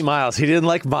Miles. Chubby Miles. He didn't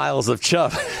like Miles of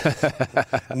Chubb.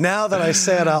 Now that I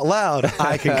say it out loud,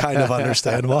 I can kind of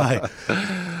understand why.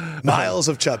 Miles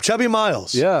of Chubb. Chubby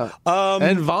Miles. Yeah.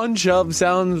 And Von Chubb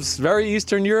sounds very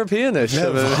Eastern European-ish.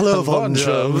 Von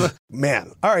Chubb.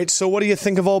 Man. All right, so what do you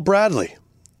think of old Bradley?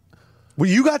 Well,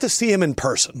 you got to see him in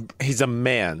person. He's a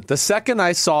man. The second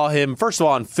I saw him, first of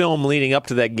all, on film leading up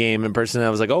to that game in person, I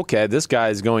was like, okay, this guy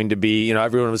is going to be,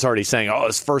 everyone was already saying, oh,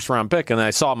 it's first-round pick. And I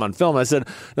saw him on film. I said,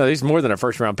 no, he's more than a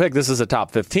first-round pick. This is a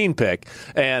top 15 pick.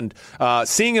 And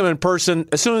seeing him in person,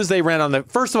 as soon as they ran on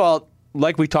first of all,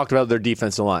 like we talked about, their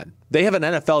defensive line. They have an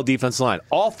NFL defensive line.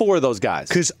 All 4 of those guys.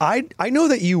 Because I know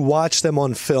that you watch them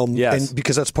on film, yes, and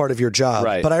because that's part of your job.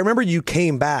 Right. But I remember you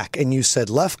came back and you said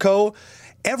Lefko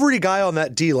every guy on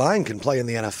that D line can play in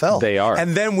the NFL. They are.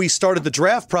 And then we started the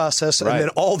draft process, Right. and then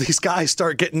all these guys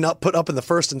start getting put up in the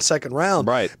first and second round.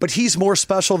 Right. But he's more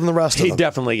special than the rest of them. He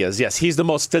definitely is. Yes, he's the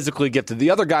most physically gifted.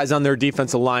 The other guys on their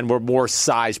defensive line were more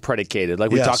size predicated.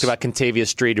 Like we Yes. talked about Contavious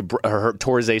Street who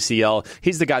tore his ACL.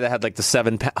 He's the guy that had like the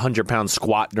 700-pound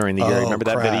squat during the year. Remember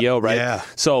that crap. video, right? Yeah.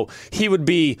 So he was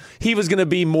going to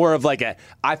be more of like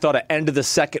I thought, an end of the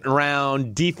second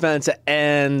round, defense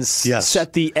ends, Yes.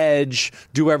 set the edge,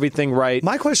 do everything right.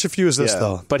 My question for you is this,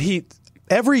 though. But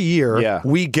every year, Yeah.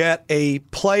 we get a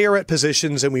player at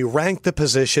positions and we rank the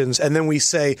positions, and then we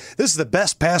say, this is the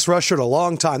best pass rusher in a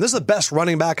long time. This is the best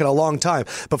running back in a long time.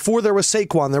 Before there was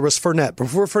Saquon, there was Fournette.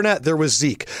 Before Fournette, there was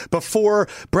Zeke. Before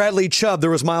Bradley Chubb, there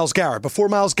was Myles Garrett. Before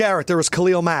Myles Garrett, there was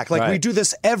Khalil Mack. Like, we Right. do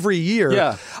this every year.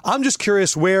 Yeah. I'm just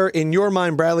curious where, in your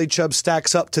mind, Bradley Chubb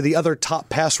stacks up to the other top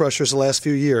pass rushers the last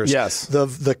few years. Yes.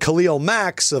 The Khalil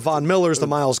Macks, the Von Millers, the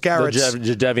Myles Garretts. The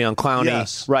Jadeveon Clowney.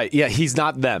 Yes. Right. Yeah, he's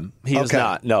not them. He is Okay.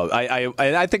 not. No,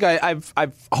 I think I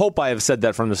hope I have said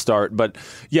that from the start. But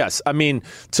yes, I mean,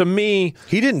 to me,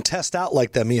 He didn't test out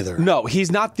like them either. no,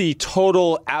 he's not the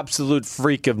total absolute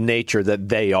freak of nature that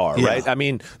they are, Yeah. right? I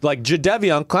mean, like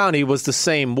Jadeveon Clowney was the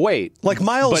same weight. Like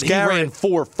Myles but Garrett- he ran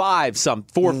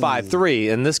 4.53,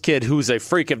 and this kid who's a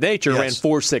freak of nature ran Yes.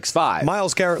 4.65.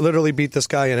 Myles Garrett literally beat this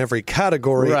guy in every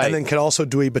category, Right. and then can also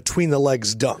do a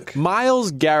between-the-legs dunk.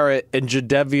 Myles Garrett and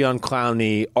Jadeveon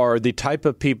Clowney are the type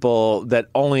of people that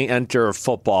only enter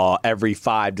football every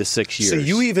 5 to 6 years. So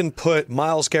you even put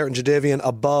Myles Garrett and Jadeveon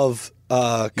above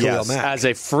Khalil yes, Mack. as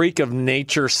a freak of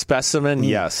nature specimen,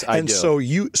 yes, I and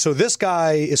do. so this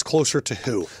guy is closer to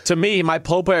who? To me, my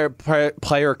player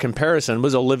comparison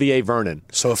was Olivier Vernon.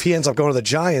 So if he ends up going to the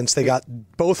Giants, they got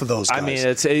both of those guys. I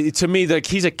mean, to me,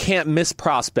 he's a can't miss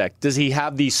prospect. Does he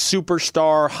have the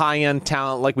superstar high end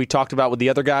talent like we talked about with the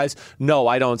other guys? No,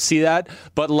 I don't see that.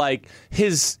 But like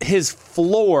his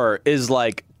floor is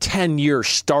like 10-year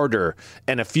starter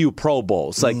and a few Pro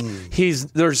Bowls. Like he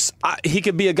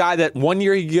could be a guy that one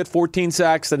year he could get 14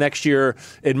 sacks, the next year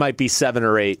it might be 7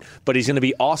 or 8, but he's going to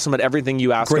be awesome at everything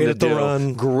you ask Great him to at the do.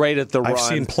 run. Great at the run. I've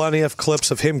seen plenty of clips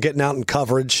of him getting out in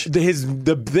coverage.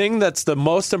 The thing that's the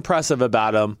most impressive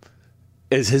about him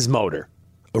is his motor.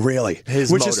 Really?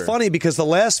 Which is motor. funny because the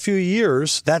last few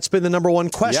years, that's been the number one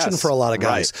question Yes, for a lot of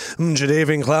guys.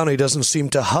 Jadeveon Clowney doesn't seem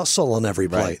to hustle on every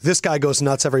play. Right. This guy goes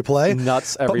nuts every play.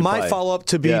 Nuts every But my play. follow-up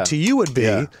to Yeah. you would be,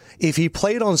 Yeah. if he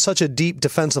played on such a deep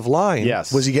defensive line,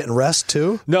 Yes. was he getting rest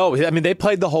too? No, I mean they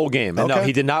played the whole game. And no, Okay.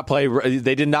 he did not play.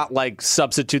 They did not like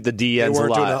substitute the D ends a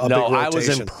weren't doing lot. a No, big I was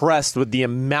rotation. impressed with the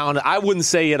amount. I wouldn't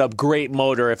say he had a great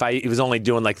motor if he was only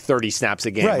doing like 30 snaps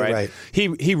a game. Right. He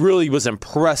really was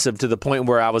impressive to the point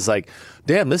where I was like,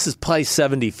 damn, this is play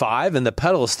 75 and the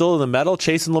pedal is still in the metal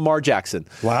chasing Lamar Jackson.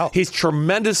 Wow. He's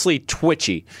tremendously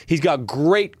twitchy. He's got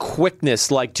great quickness,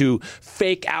 like to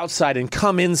fake outside and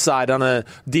come inside on a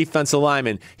defensive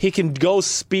lineman. He can go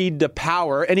speed to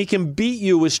power, and he can beat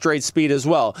you with straight speed as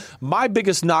well. My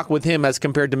biggest knock with him as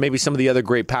compared to maybe some of the other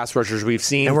great pass rushers we've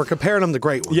seen. And we're comparing him to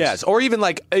great ones. Yes, or even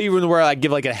where I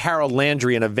give like a Harold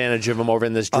Landry an advantage of him over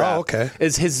in this draft. Oh, okay.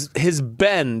 Is his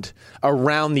bend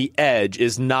around the edge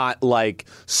is not like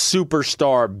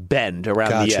superstar bend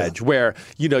around the Gotcha. edge where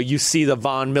you see the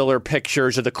Von Miller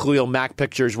pictures or the Khalil Mack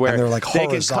pictures where And they're like they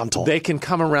horizontal. they can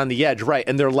come around the edge, right?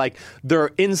 And they're like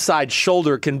their inside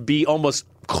shoulder can be almost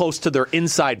close to their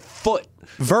inside foot.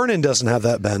 Vernon doesn't have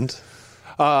that bend.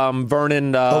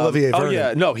 Vernon. Olivier Oh Vernon.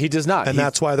 yeah, no, he does not. And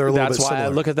that's why they're a little That's bit why I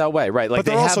similar. look at it that way, right? Like But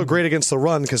they're they also have, great against the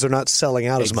run because they're not selling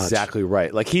out as much. Exactly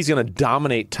right. Like he's going to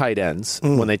dominate tight ends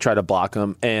Mm. when they try to block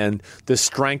him, and the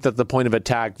strength at the point of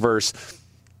attack versus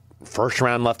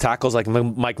first-round left tackles like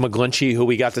Mike McGlinchey, who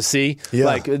we got to see. Yeah.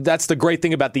 Like that's the great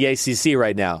thing about the ACC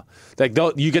right now. Like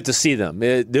you get to see them.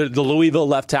 The Louisville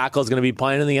left tackle is going to be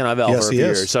playing in the NFL Yes, for a he few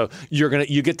is. years, so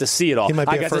you get to see it all. He might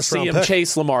be I a got to see first-round him pick.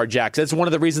 chase Lamar Jackson. It's one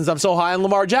of the reasons I'm so high on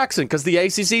Lamar Jackson because the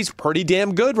ACC is pretty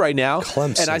damn good right now.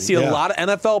 Clemson, and I see yeah. a lot of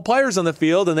NFL players on the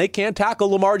field, and they can't tackle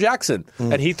Lamar Jackson,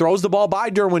 and he throws the ball by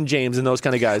Derwin James and those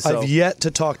kind of guys. So. I've yet to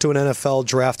talk to an NFL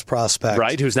draft prospect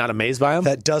Right, who's not amazed by him?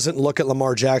 that doesn't look at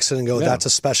Lamar Jackson and go, that's a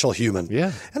special human.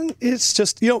 Yeah. And it's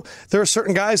just, there are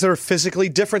certain guys that are physically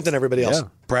different than everybody else. Yeah.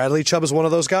 Bradley Chubb is one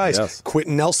of those guys. Yes.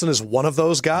 Quentin Nelson is one of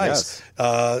those guys.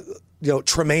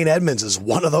 Tremaine Edmonds is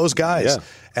one of those guys. Yeah.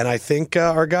 And I think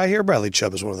our guy here, Bradley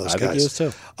Chubb, is one of those I guys. think he is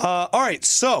too. All right,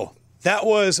 so that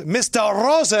was Mr.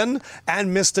 Rosen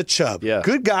and Mr. Chubb. Yeah.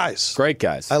 Good guys. Great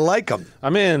guys. I like them. I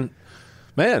mean,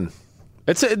 man,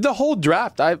 it's the whole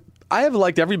draft. I have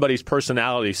liked everybody's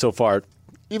personality so far.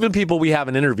 even people we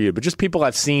haven't interviewed, but just people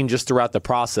I've seen just throughout the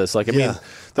process. Like, I mean,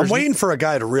 I'm waiting for a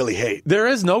guy to really hate. There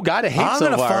is no guy to hate I'm so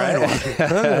gonna far. find Right? one.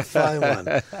 I'm going to find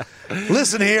one.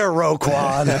 Listen here,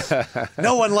 Roquan.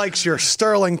 No one likes your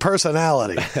sterling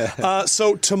personality.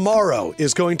 So tomorrow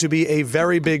is going to be a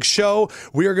very big show.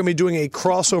 We are going to be doing a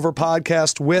crossover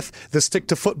podcast with the Stick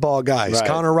to Football guys, Right.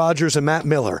 Connor Rogers and Matt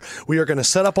Miller. We are going to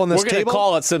set up on this We're going to table.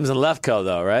 call it Sims and Lefko,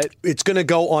 though, right? It's going to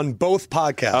go on both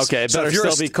podcasts. Okay, it So better if you're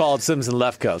still be called Sims and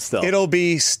Lefko still. It'll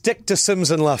be Stick to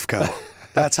Sims and Lefko.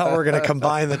 That's how we're going to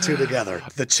combine the two together.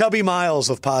 The Chubby Miles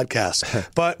of podcasts.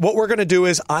 But what we're going to do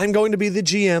is I'm going to be the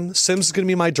GM. Sims is going to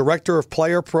be my director of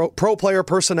pro player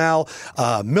personnel.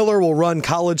 Miller will run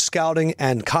college scouting,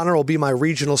 and Connor will be my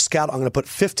regional scout. I'm going to put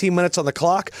 15 minutes on the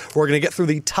clock. We're going to get through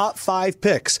the top 5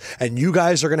 picks, and you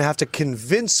guys are going to have to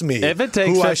convince me. If it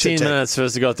takes 15 minutes for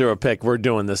us to go through a pick, we're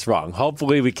doing this wrong.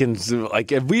 Hopefully we can,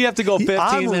 like, if we have to go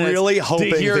 15 minutes really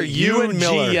hoping to hear that you and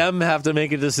Miller, GM have to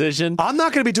make a decision. I'm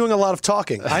not going to be doing a lot of talking.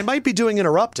 I might be doing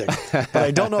interrupting, but I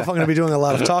don't know if I'm going to be doing a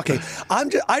lot of talking.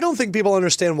 I don't think people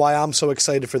understand why I'm so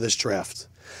excited for this draft.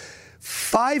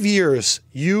 5 years,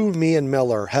 you, me, and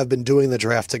Miller have been doing the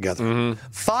draft together. Mm-hmm.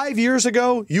 5 years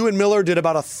ago, you and Miller did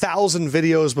about 1,000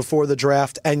 videos before the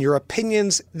draft, and your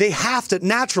opinions, they have to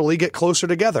naturally get closer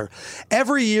together.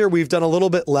 Every year, we've done a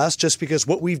little bit less just because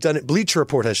what we've done at Bleacher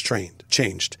Report has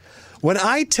changed. When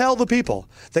I tell the people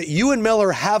that you and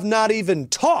Miller have not even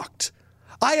talked,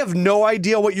 I have no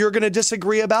idea what you're going to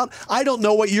disagree about. I don't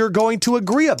know what you're going to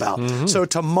agree about. Mm-hmm. So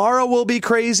tomorrow will be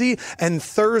crazy, and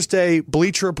Thursday,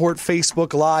 Bleacher Report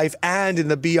Facebook Live and in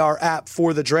the BR app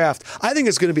for the draft. I think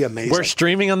it's going to be amazing. We're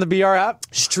streaming on the BR app?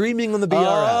 Streaming on the BR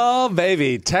app. Oh,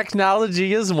 baby.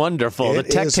 Technology is wonderful. The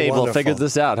tech table figured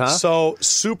this out, huh? So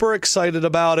super excited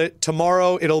about it.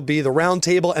 Tomorrow, it'll be the round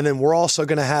table, and then we're also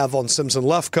going to have on Sims and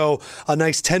Lefko a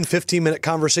nice 10, 15-minute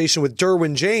conversation with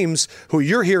Derwin James, who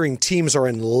you're hearing teams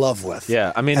are in love with.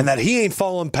 Yeah, I mean, and that he ain't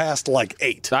fallen past like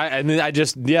 8. I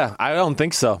don't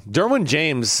think so. Derwin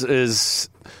James is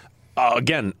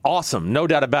again, awesome. No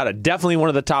doubt about it. Definitely one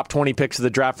of the top 20 picks of the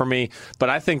draft for me. But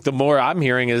I think the more I'm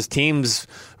hearing is teams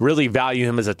really value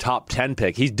him as a top 10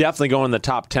 pick. He's definitely going in the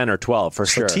top 10 or 12 for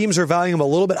sure. Teams are valuing him a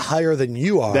little bit higher than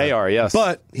you are. They are, yes.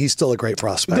 But he's still a great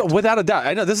prospect. No, without a doubt.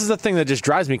 I know this is the thing that just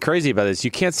drives me crazy about this.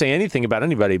 You can't say anything about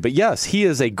anybody. But yes, he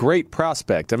is a great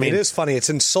prospect. I mean, it is funny. It's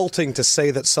insulting to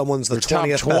say that someone's the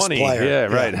 20th best player. Yeah,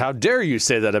 right. How dare you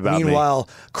say that about me? Meanwhile,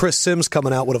 Chris Sims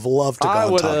coming out would have loved to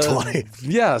go top 20.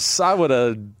 Yes, I would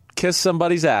have kissed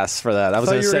somebody's ass for that. I was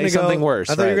going to say something worse.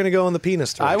 I thought you were going to go in the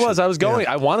penis direction. I was going.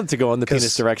 Yeah. I wanted to go in the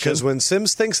penis direction. Because when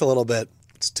Sims thinks a little bit,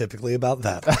 it's typically about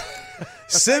that.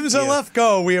 Sims and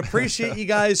Lefko, we appreciate you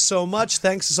guys so much.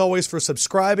 Thanks as always for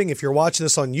subscribing. If you're watching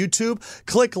this on YouTube,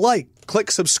 click like, click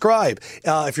subscribe.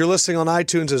 If you're listening on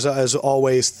iTunes, as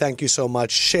always, thank you so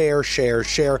much. Share.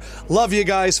 Love you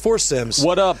guys. For Sims.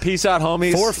 What up? Peace out,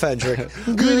 homies. For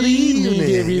Fendrick. Good evening,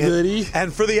 everybody.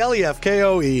 And for the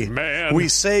LEFKOE, man, we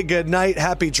say good night.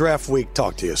 Happy draft week.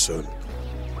 Talk to you soon.